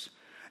says.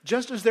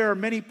 Just as there are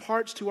many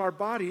parts to our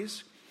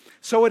bodies,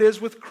 so it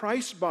is with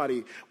Christ's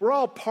body. We're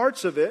all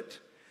parts of it,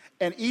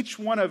 and each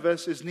one of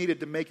us is needed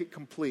to make it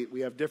complete.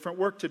 We have different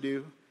work to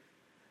do,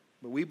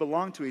 but we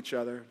belong to each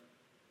other,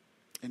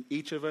 and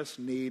each of us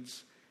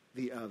needs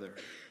the other.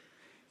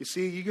 You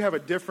see, you have a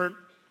different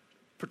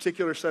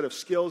particular set of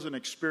skills and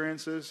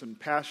experiences and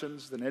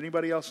passions than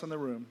anybody else in the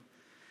room,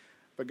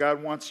 but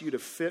God wants you to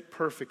fit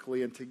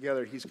perfectly, and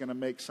together he's going to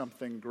make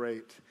something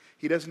great.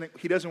 He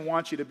doesn't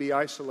want you to be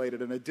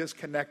isolated and a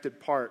disconnected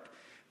part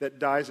that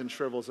dies and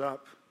shrivels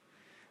up.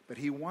 But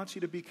he wants you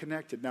to be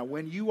connected. Now,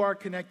 when you are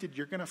connected,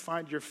 you're going to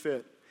find your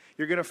fit.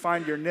 You're going to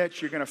find your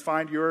niche. You're going to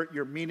find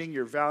your meaning,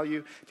 your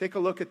value. Take a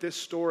look at this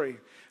story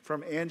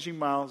from Angie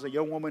Miles, a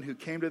young woman who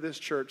came to this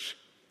church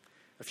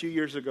a few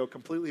years ago,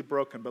 completely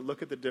broken. But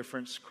look at the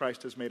difference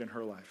Christ has made in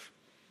her life.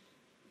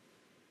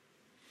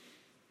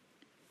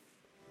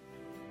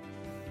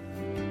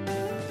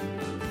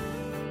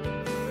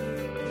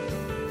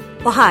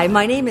 Well, hi,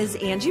 my name is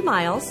Angie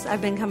Miles.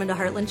 I've been coming to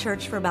Heartland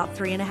Church for about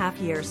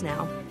 3.5 years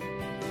now.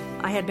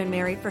 I had been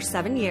married for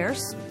 7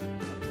 years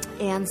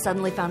and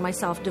suddenly found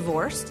myself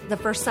divorced. The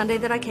first Sunday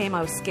that I came,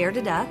 I was scared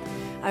to death.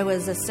 I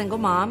was a single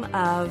mom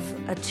of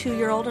a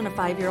 2-year-old and a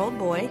 5-year-old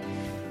boy.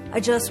 I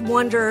just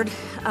wondered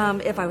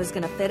if I was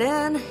going to fit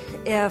in,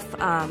 if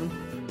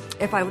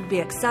I would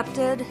be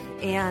accepted,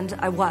 and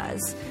I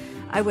was.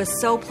 I was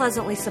so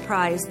pleasantly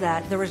surprised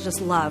that there was just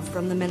love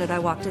from the minute I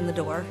walked in the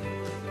door.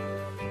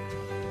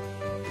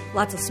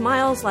 Lots of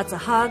smiles, lots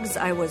of hugs.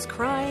 I was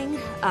crying,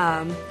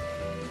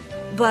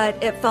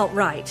 but it felt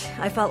right.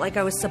 I felt like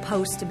I was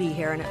supposed to be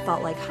here, and it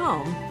felt like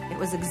home. It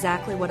was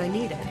exactly what I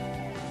needed.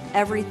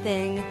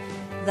 Everything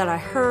that I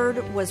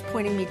heard was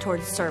pointing me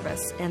towards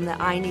service and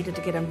that I needed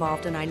to get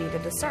involved and I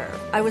needed to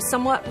serve. I was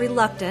somewhat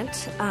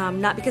reluctant,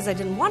 not because I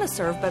didn't want to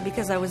serve, but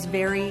because I was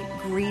very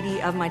greedy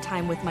of my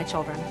time with my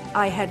children.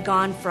 I had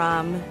gone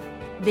from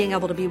being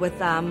able to be with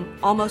them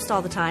almost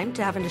all the time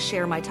to having to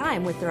share my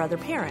time with their other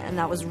parent, and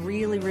that was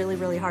really, really,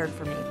 really hard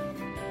for me.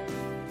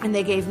 And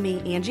they gave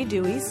me Angie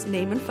Dewey's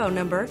name and phone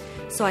number,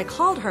 so I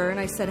called her and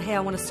I said, hey,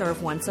 I want to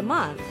serve once a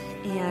month.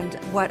 And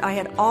what I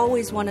had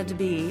always wanted to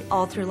be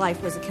all through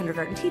life was a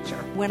kindergarten teacher.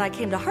 When I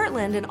came to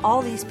Heartland and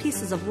all these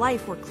pieces of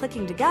life were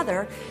clicking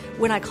together,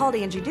 when I called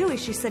Angie Dewey,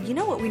 she said, you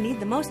know what we need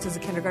the most is a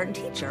kindergarten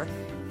teacher.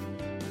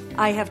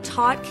 I have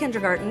taught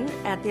kindergarten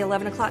at the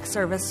 11 o'clock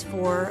service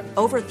for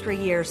over 3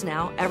 years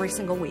now, every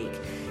single week.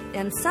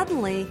 And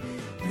suddenly,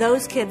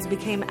 those kids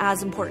became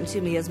as important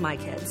to me as my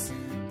kids.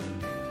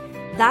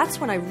 That's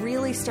when I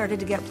really started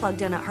to get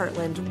plugged in at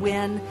Heartland,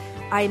 when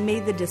I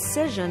made the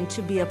decision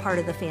to be a part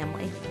of the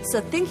family.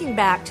 So thinking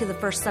back to the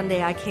first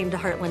Sunday I came to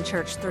Heartland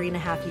Church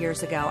 3.5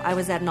 years ago, I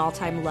was at an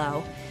all-time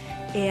low.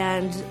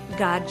 And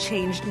God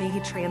changed me.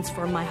 He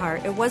transformed my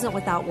heart. It wasn't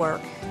without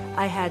work.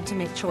 I had to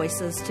make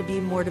choices to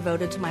be more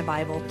devoted to my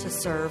Bible, to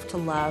serve, to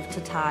love,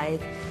 to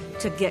tithe,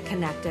 to get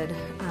connected.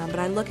 But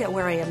I look at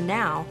where I am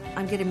now.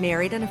 I'm getting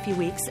married in a few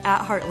weeks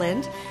at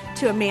Heartland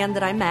to a man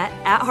that I met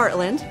at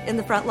Heartland in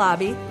the front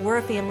lobby. We're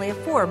a family of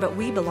 4, but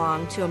we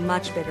belong to a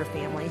much bigger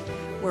family.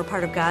 We're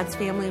part of God's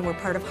family, and we're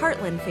part of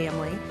Heartland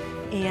family.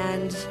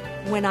 And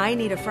when I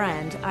need a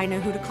friend, I know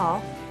who to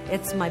call.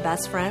 It's my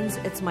best friends.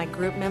 It's my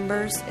group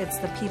members. It's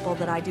the people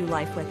that I do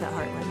life with at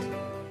Heartland.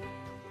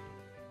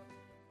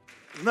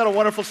 Isn't that a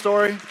wonderful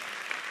story?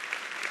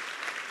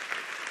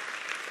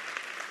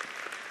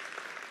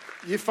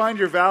 You find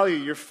your value,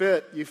 your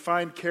fit, you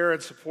find care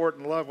and support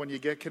and love when you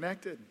get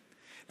connected.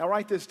 Now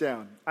write this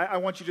down. I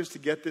want you just to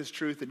get this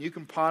truth, and you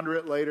can ponder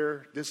it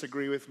later,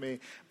 disagree with me,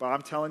 but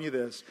I'm telling you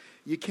this.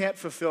 You can't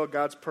fulfill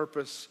God's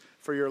purpose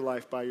for your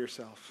life by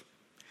yourself.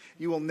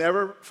 You will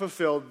never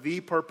fulfill the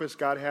purpose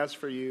God has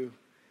for you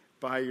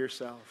by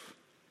yourself.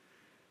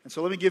 And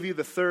so let me give you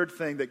the third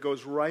thing that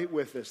goes right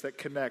with this, that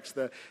connects,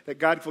 that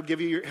God will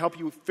help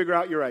you figure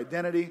out your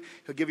identity.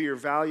 He'll give you your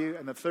value.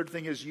 And the third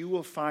thing is you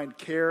will find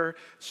care,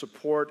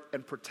 support,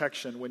 and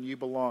protection when you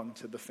belong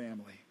to the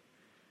family.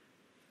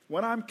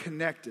 When I'm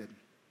connected,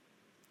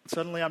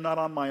 suddenly I'm not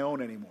on my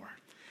own anymore.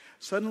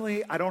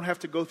 Suddenly I don't have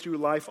to go through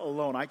life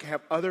alone. I can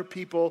have other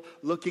people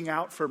looking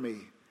out for me.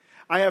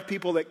 I have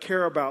people that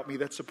care about me,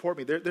 that support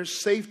me.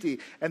 There's safety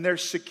and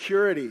there's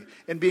security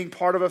in being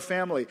part of a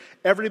family.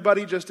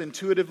 Everybody just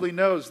intuitively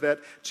knows that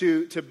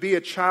to be a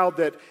child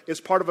that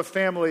is part of a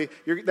family,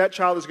 that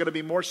child is going to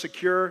be more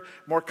secure,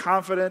 more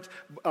confident,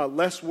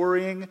 less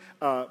worrying,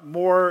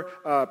 more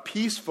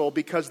peaceful,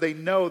 because they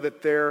know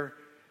that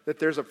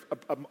there's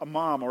a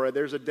mom or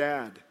there's a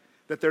dad,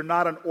 that they're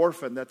not an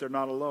orphan, that they're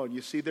not alone.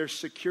 You see, there's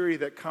security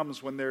that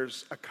comes when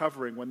there's a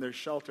covering, when there's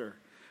shelter,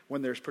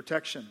 when there's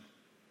protection.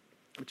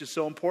 Which is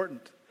so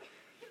important,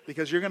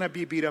 because you're going to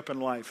be beat up in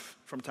life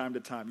from time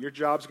to time. Your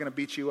job's going to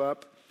beat you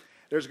up.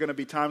 There's going to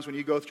be times when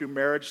you go through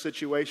marriage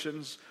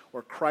situations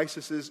or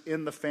crises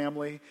in the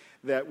family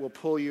that will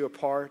pull you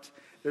apart.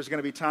 There's going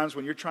to be times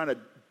when you're trying to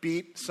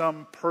beat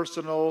some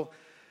personal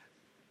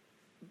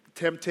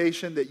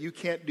temptation that you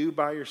can't do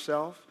by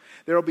yourself.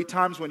 There will be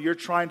times when you're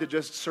trying to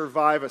just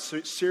survive a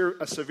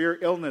severe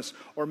illness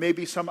or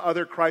maybe some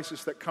other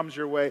crisis that comes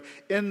your way.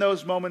 In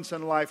those moments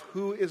in life,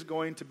 who is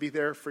going to be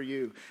there for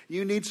you?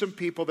 You need some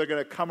people that are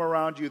going to come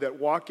around you that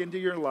walk into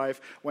your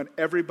life when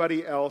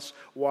everybody else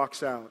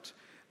walks out.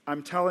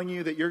 I'm telling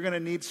you that you're going to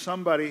need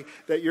somebody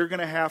that you're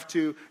going to have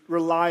to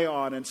rely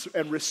on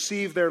and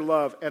receive their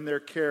love and their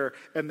care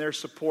and their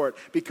support.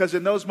 Because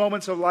in those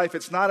moments of life,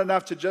 it's not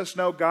enough to just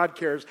know God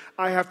cares.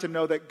 I have to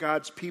know that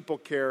God's people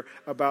care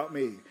about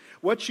me.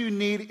 What you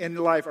need in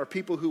life are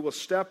people who will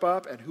step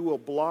up and who will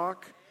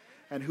block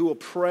and who will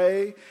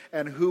pray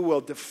and who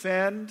will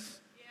defend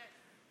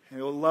and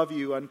who will love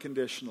you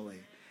unconditionally.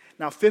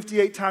 Now,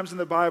 58 times in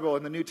the Bible,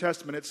 in the New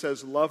Testament, it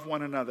says, love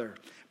one another,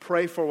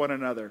 pray for one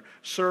another,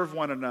 serve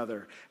one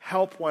another,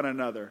 help one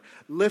another,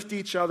 lift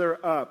each other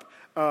up,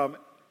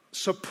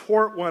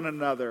 support one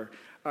another,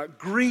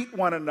 greet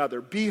one another,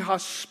 be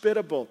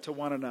hospitable to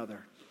one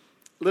another.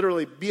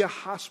 Literally, be a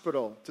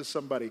hospital to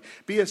somebody.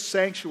 Be a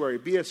sanctuary.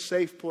 Be a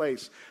safe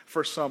place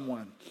for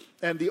someone.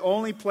 And the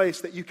only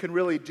place that you can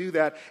really do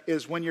that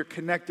is when you're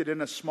connected in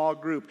a small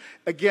group.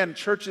 Again,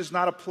 church is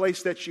not a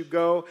place that you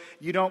go.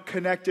 You don't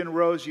connect in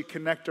rows. You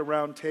connect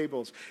around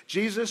tables.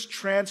 Jesus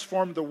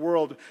transformed the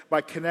world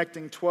by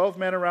connecting 12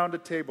 men around a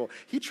table.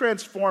 He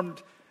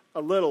transformed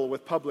a little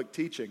with public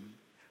teaching.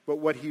 But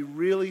what he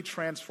really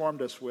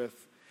transformed us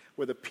with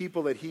were the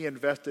people that he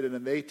invested in,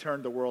 and they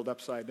turned the world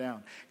upside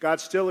down.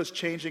 God still is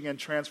changing and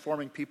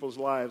transforming people's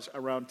lives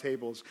around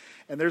tables.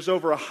 And there's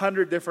over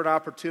 100 different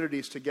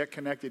opportunities to get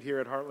connected here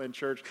at Heartland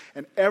Church.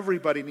 And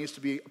everybody needs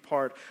to be a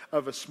part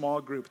of a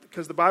small group.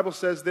 Because the Bible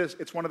says this,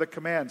 it's one of the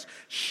commands.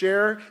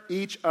 Share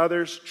each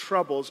other's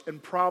troubles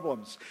and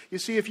problems. You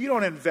see, if you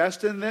don't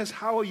invest in this,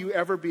 how will you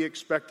ever be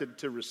expected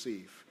to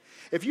receive?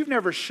 If you've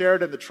never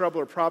shared in the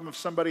trouble or problem of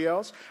somebody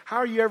else, how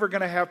are you ever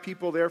going to have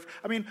people there?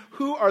 I mean,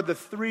 who are the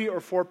 3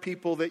 or 4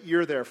 people that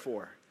you're there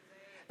for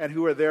and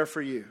who are there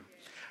for you?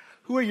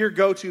 Who are your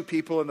go-to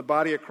people in the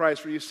body of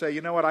Christ where you say,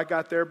 you know what, I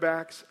got their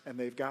backs and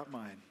they've got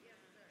mine?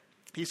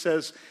 He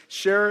says,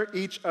 share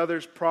each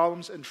other's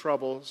problems and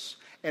troubles.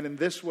 And in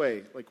this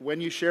way, like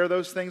when you share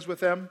those things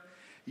with them,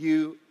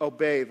 you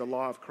obey the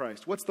law of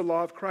Christ. What's the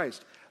law of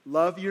Christ?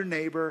 Love your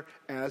neighbor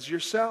as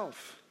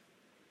yourself.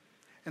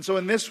 And so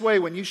in this way,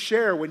 when you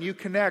share, when you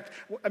connect,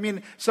 I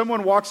mean,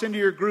 someone walks into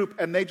your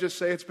group and they just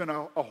say, it's been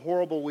a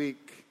horrible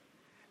week.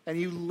 And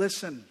you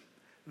listen,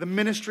 the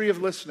ministry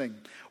of listening.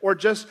 Or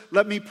just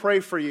let me pray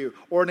for you.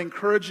 Or an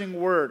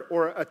encouraging word.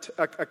 Or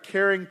a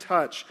caring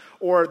touch.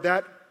 Or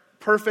that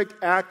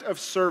perfect act of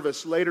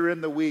service later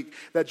in the week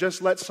that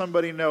just lets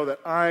somebody know that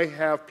I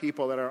have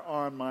people that are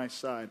on my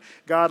side.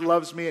 God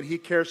loves me and he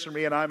cares for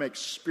me and I'm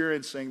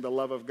experiencing the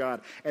love of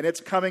God. And it's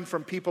coming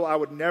from people I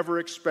would never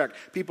expect.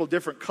 People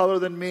different color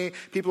than me,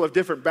 people of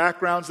different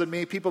backgrounds than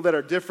me, people that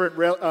are different,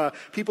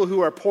 people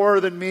who are poorer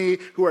than me,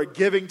 who are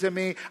giving to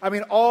me. I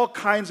mean, all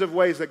kinds of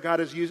ways that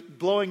God is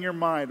blowing your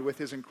mind with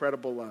his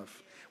incredible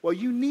love. Well,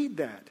 you need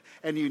that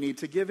and you need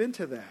to give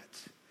into that.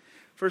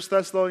 1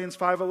 Thessalonians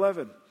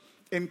 5:11.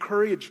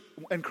 Encourage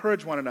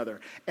one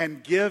another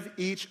and give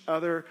each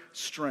other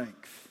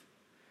strength.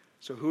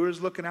 So who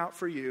is looking out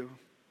for you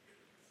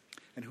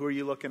and who are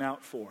you looking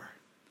out for?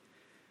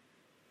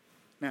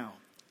 Now,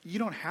 you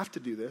don't have to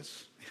do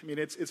this. I mean,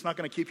 it's not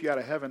going to keep you out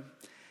of heaven.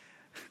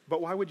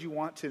 But why would you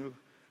want to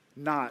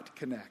not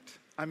connect?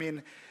 I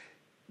mean,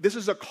 this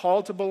is a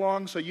call to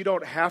belong, so you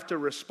don't have to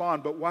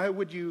respond. But why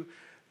would you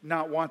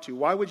not want to?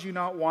 Why would you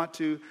not want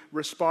to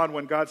respond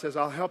when God says,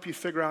 I'll help you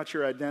figure out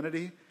your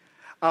identity?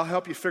 I'll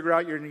help you figure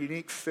out your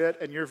unique fit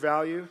and your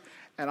value.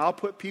 And I'll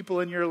put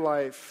people in your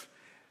life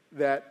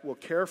that will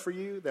care for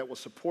you, that will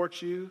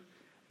support you,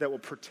 that will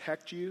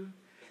protect you.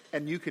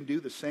 And you can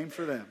do the same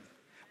for them.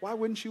 Why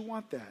wouldn't you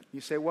want that?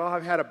 You say, well,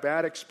 I've had a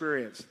bad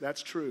experience.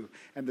 That's true.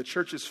 And the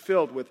church is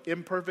filled with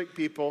imperfect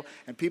people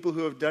and people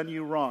who have done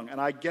you wrong. And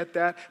I get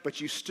that,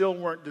 but you still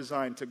weren't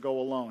designed to go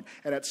alone.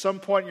 And at some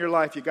point in your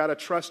life, you got to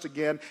trust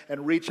again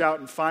and reach out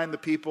and find the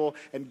people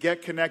and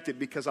get connected.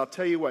 Because I'll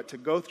tell you what, to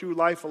go through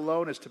life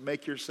alone is to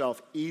make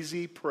yourself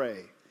easy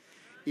prey.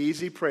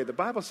 Easy prey. The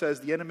Bible says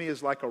the enemy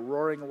is like a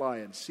roaring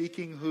lion,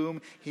 seeking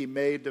whom he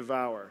may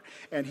devour.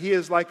 And he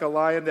is like a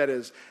lion that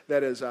is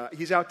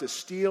he's out to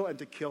steal and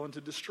to kill and to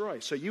destroy.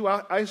 So you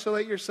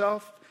isolate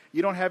yourself,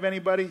 you don't have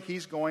anybody,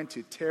 he's going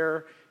to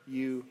tear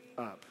you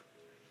up.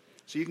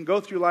 So you can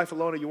go through life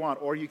alone if you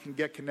want, or you can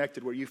get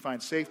connected where you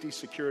find safety,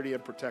 security,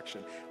 and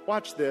protection.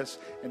 Watch this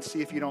and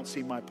see if you don't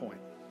see my point.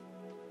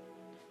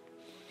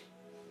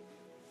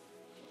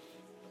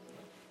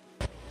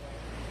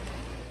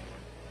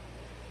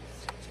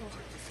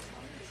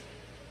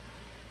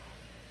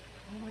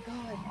 Oh my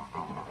God.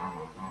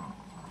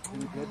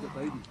 You got the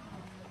baby.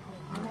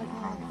 Oh my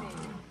God.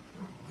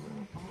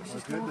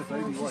 She's going for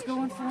him. She's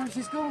going for him.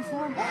 She's going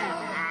for him.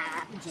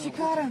 She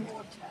got him.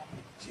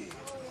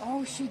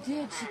 Oh, she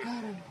did. She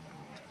got him.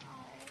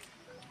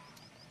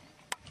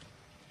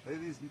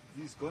 Baby,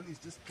 he's gone. He's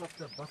just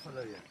plucked a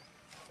buffalo here.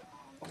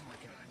 Oh my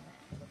God.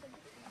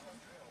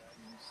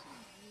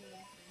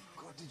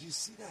 God, did you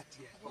see that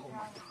yet? Oh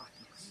my God.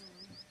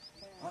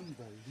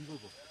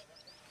 Unbelievable.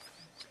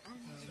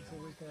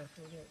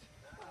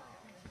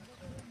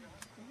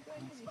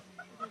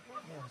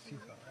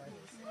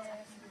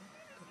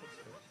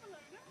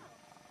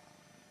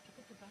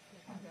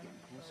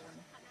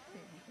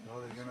 No,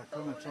 they're going to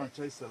come and try and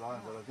chase the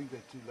lion, but I think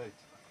they're too late.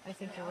 I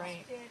think you're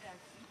right.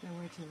 They're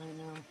way too late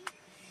now.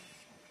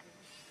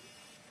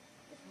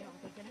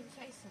 They're going to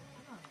chase him.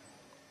 Come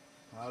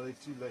on. No,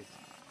 they're too late.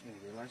 You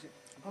realize it?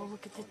 Oh,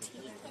 look at the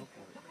teeth. Look at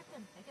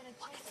them. They're going to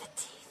chase him. Look at the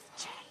teeth,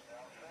 Jay.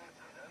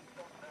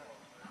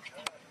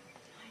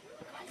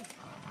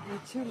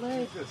 You're too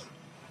late.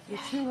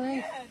 You're too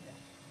late.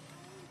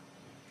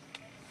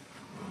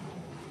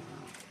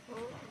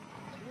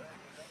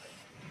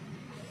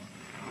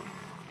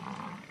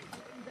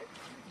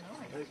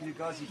 You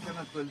guys, you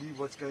cannot believe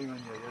what's going on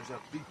here. There's a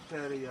big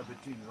barrier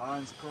between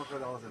lions,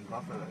 crocodiles, and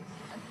buffaloes.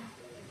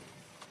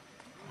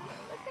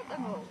 Look at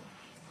them all.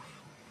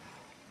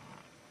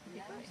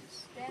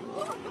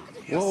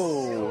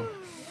 Whoa.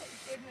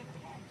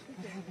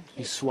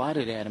 He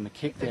swatted at him and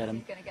kicked at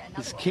him.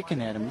 He's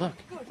kicking at him. Look.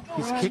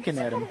 He's kicking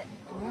at him. Look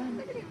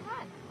at him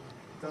run.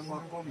 Don't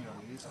mind bombing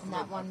on you. And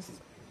that one's...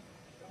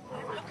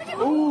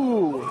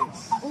 Ooh.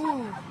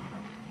 Ooh.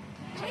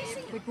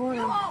 Chasing him. Big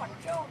border. Come on,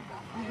 John.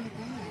 Oh my God.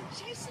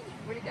 Chasing him.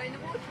 Will he go in the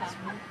water?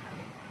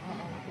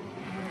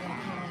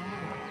 Uh-oh.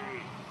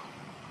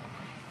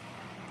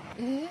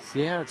 It is?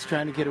 Yeah, it's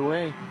trying to get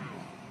away.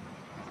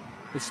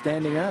 It's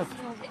standing up.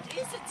 It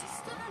is. It's a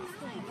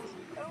starlight.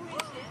 Oh, is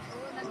it?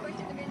 Oh, and I'm going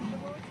to the end of the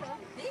water.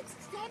 It's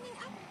standing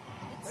up.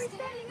 It's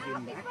standing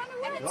up. It's run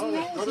away. Ja,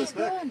 Yes, dat he's is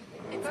weg. gone.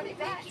 They've got it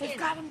back. They've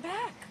got him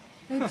back.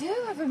 They do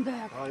have him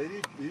back. Ja,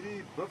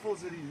 hierdie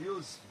buffels het die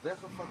leeu's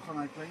weggevat van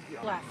hy kleintjie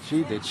af.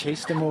 Gee, they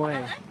chased him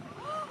away.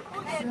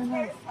 Sure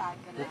enough.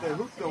 But they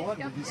hooked the one.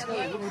 Did you see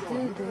they hooked the They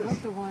one? did. They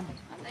hooked the one.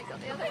 And they got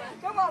the other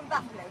one. Come on,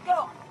 Buffalo, go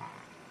on.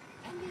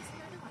 And there's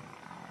the other one.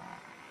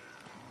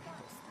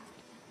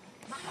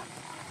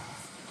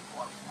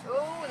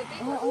 Oh, the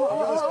big one.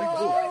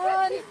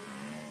 Run.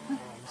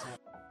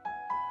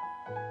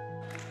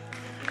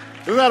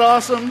 Isn't that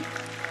awesome?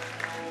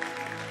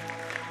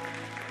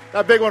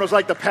 That big one was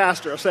like the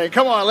pastor saying,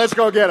 come on, let's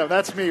go get him.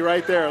 That's me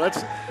right there.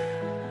 Let's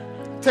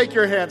take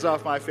your hands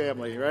off my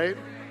family, right?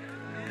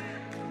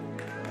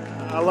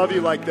 I love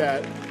you like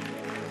that.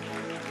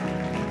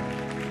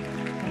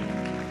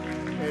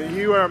 And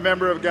you are a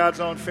member of God's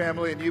own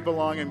family, and you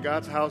belong in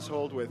God's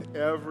household with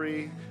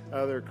every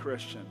other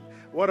Christian.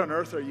 What on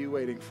earth are you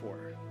waiting for?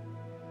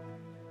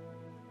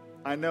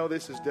 I know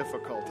this is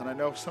difficult, and I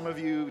know some of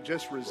you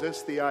just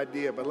resist the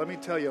idea, but let me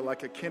tell you,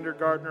 like a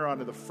kindergartner on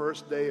the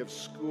first day of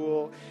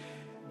school,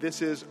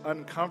 this is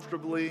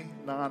uncomfortably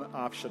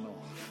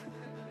non-optional.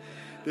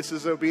 This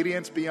is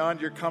obedience beyond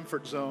your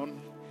comfort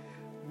zone.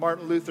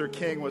 Martin Luther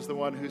King was the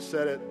one who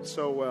said it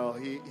so well.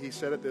 He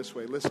said it this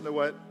way. Listen to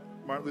what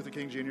Martin Luther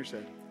King Jr.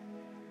 said.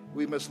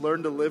 We must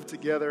learn to live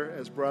together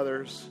as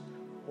brothers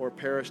or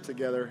perish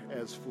together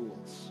as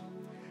fools.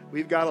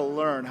 We've got to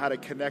learn how to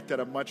connect at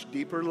a much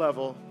deeper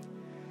level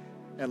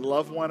and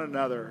love one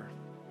another,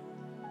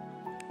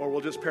 or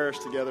we'll just perish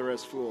together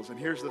as fools. And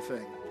here's the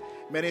thing.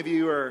 Many of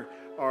you are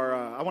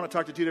I want to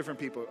talk to two different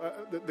people.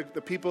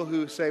 The people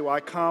who say, well, I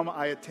come,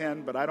 I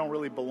attend, but I don't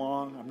really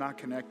belong. I'm not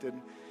connected.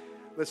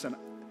 Listen,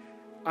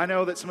 I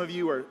know that some of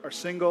you are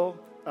single.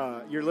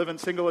 You're living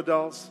single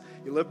adults.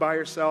 You live by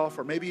yourself.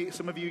 Or maybe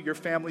some of you, your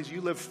families,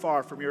 you live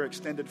far from your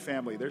extended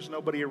family. There's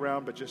nobody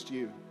around but just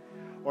you.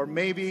 Or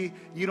maybe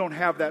you don't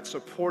have that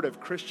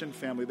supportive Christian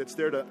family that's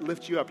there to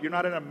lift you up. You're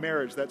not in a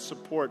marriage that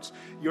supports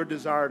your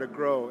desire to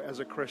grow as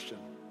a Christian.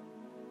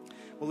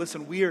 Well,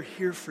 listen, we are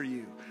here for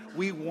you.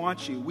 We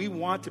want you. We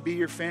want to be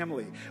your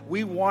family.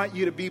 We want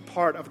you to be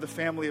part of the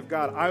family of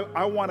God.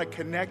 I want to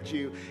connect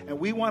you, and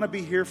we want to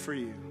be here for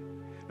you.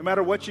 No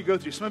matter what you go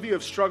through. Some of you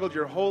have struggled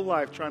your whole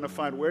life trying to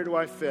find, where do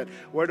I fit?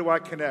 Where do I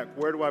connect?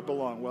 Where do I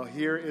belong? Well,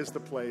 here is the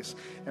place,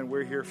 and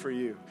we're here for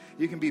you.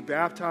 You can be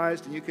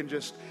baptized, and you can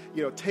just,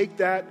 take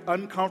that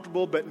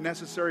uncomfortable but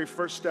necessary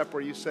first step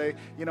where you say,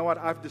 you know what,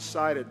 I've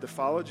decided to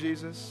follow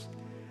Jesus,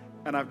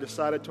 and I've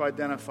decided to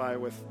identify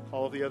with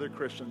all the other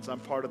Christians. I'm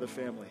part of the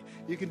family.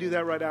 You can do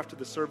that right after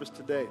the service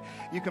today.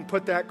 You can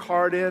put that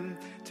card in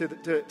to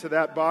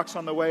that box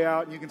on the way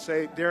out, and you can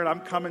say, Darryn, I'm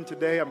coming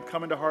today. I'm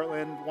coming to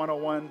Heartland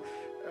 101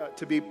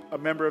 to be a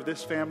member of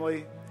this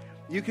family.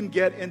 You can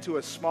get into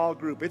a small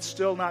group. It's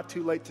still not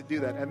too late to do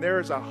that. And there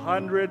is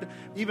 100,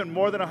 even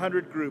more than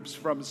 100 groups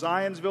from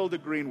Zionsville to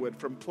Greenwood,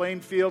 from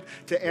Plainfield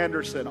to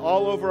Anderson,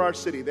 all over our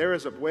city. There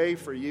is a way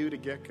for you to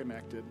get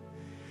connected.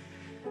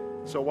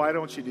 So why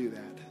don't you do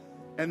that?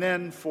 And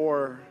then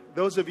for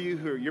those of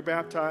you you're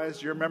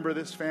baptized, you're a member of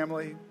this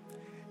family,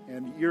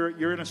 and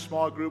you're in a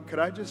small group, could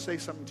I just say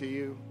something to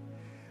you?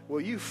 Will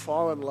you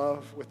fall in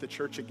love with the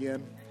church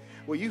again?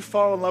 Will you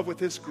fall in love with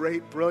this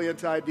great,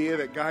 brilliant idea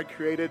that God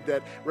created,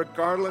 that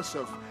regardless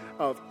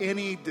of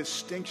any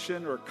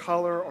distinction or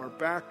color or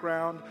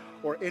background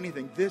or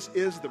anything, this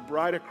is the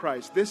bride of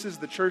Christ. This is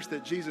the church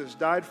that Jesus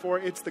died for.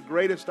 It's the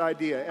greatest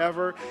idea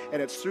ever,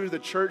 and it's through the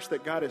church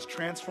that God is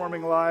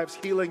transforming lives,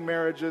 healing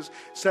marriages,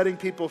 setting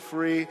people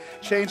free,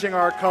 changing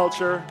our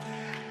culture.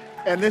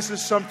 And this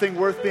is something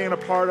worth being a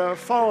part of.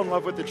 Fall in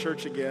love with the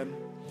church again.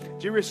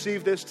 Do you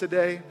receive this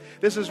today?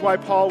 This is why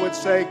Paul would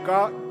say,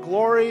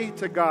 glory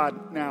to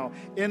God now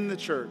in the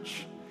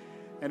church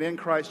and in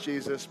Christ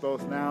Jesus,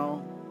 both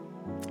now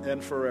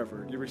and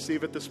forever. Do you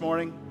receive it this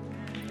morning?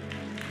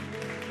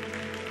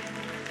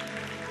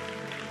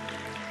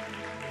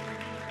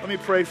 Let me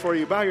pray for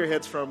you. Bow your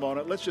heads for a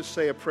moment. Let's just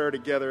say a prayer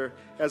together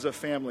as a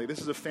family. This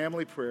is a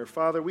family prayer.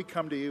 Father, we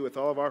come to you with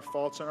all of our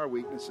faults and our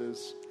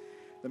weaknesses,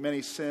 the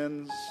many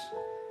sins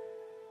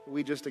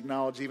we just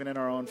acknowledge even in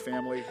our own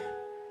family.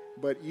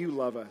 But you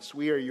love us.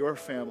 We are your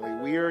family.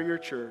 We are your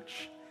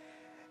church.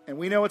 And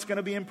we know it's going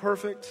to be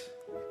imperfect.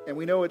 And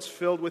we know it's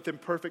filled with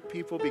imperfect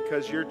people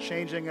because you're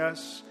changing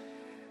us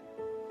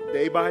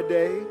day by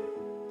day.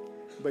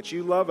 But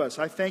you love us.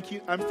 I'm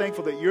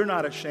thankful that you're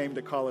not ashamed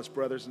to call us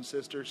brothers and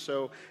sisters.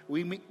 So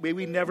may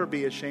we never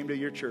be ashamed of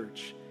your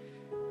church.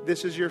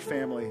 This is your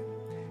family.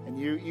 And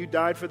you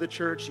died for the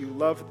church. You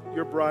love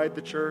your bride,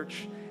 the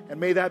church. And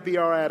may that be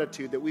our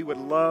attitude, that we would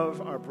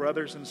love our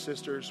brothers and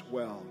sisters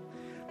well.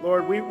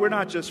 Lord, we're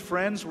not just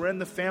friends, we're in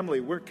the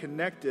family. We're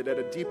connected at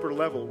a deeper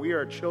level. We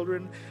are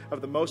children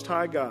of the Most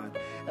High God.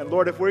 And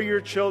Lord, if we're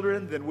your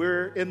children, then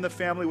we're in the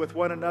family with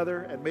one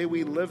another, and may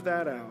we live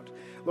that out.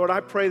 Lord, I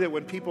pray that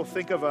when people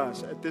think of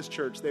us at this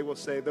church, they will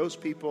say, those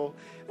people,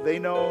 they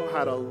know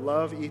how to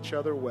love each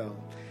other well.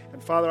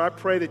 And Father, I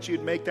pray that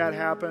you'd make that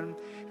happen.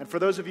 And for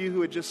those of you who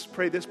would just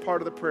pray this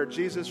part of the prayer,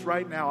 Jesus,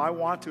 right now, I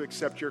want to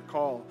accept your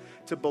call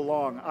to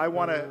belong. I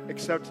want to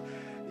accept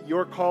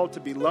your call to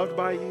be loved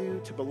by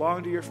you, to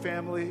belong to your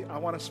family. I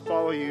want to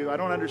follow you. I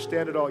don't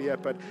understand it all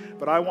yet, but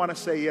I want to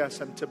say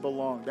yes and to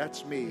belong.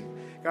 That's me.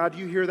 God,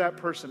 you hear that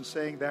person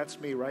saying, that's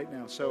me right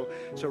now. So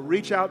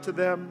reach out to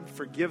them,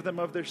 forgive them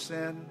of their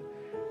sin,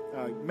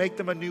 make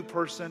them a new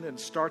person, and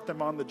start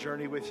them on the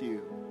journey with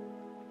you.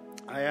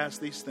 I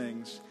ask these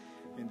things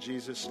in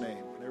Jesus'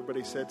 name.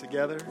 Everybody said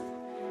together,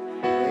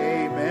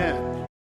 amen.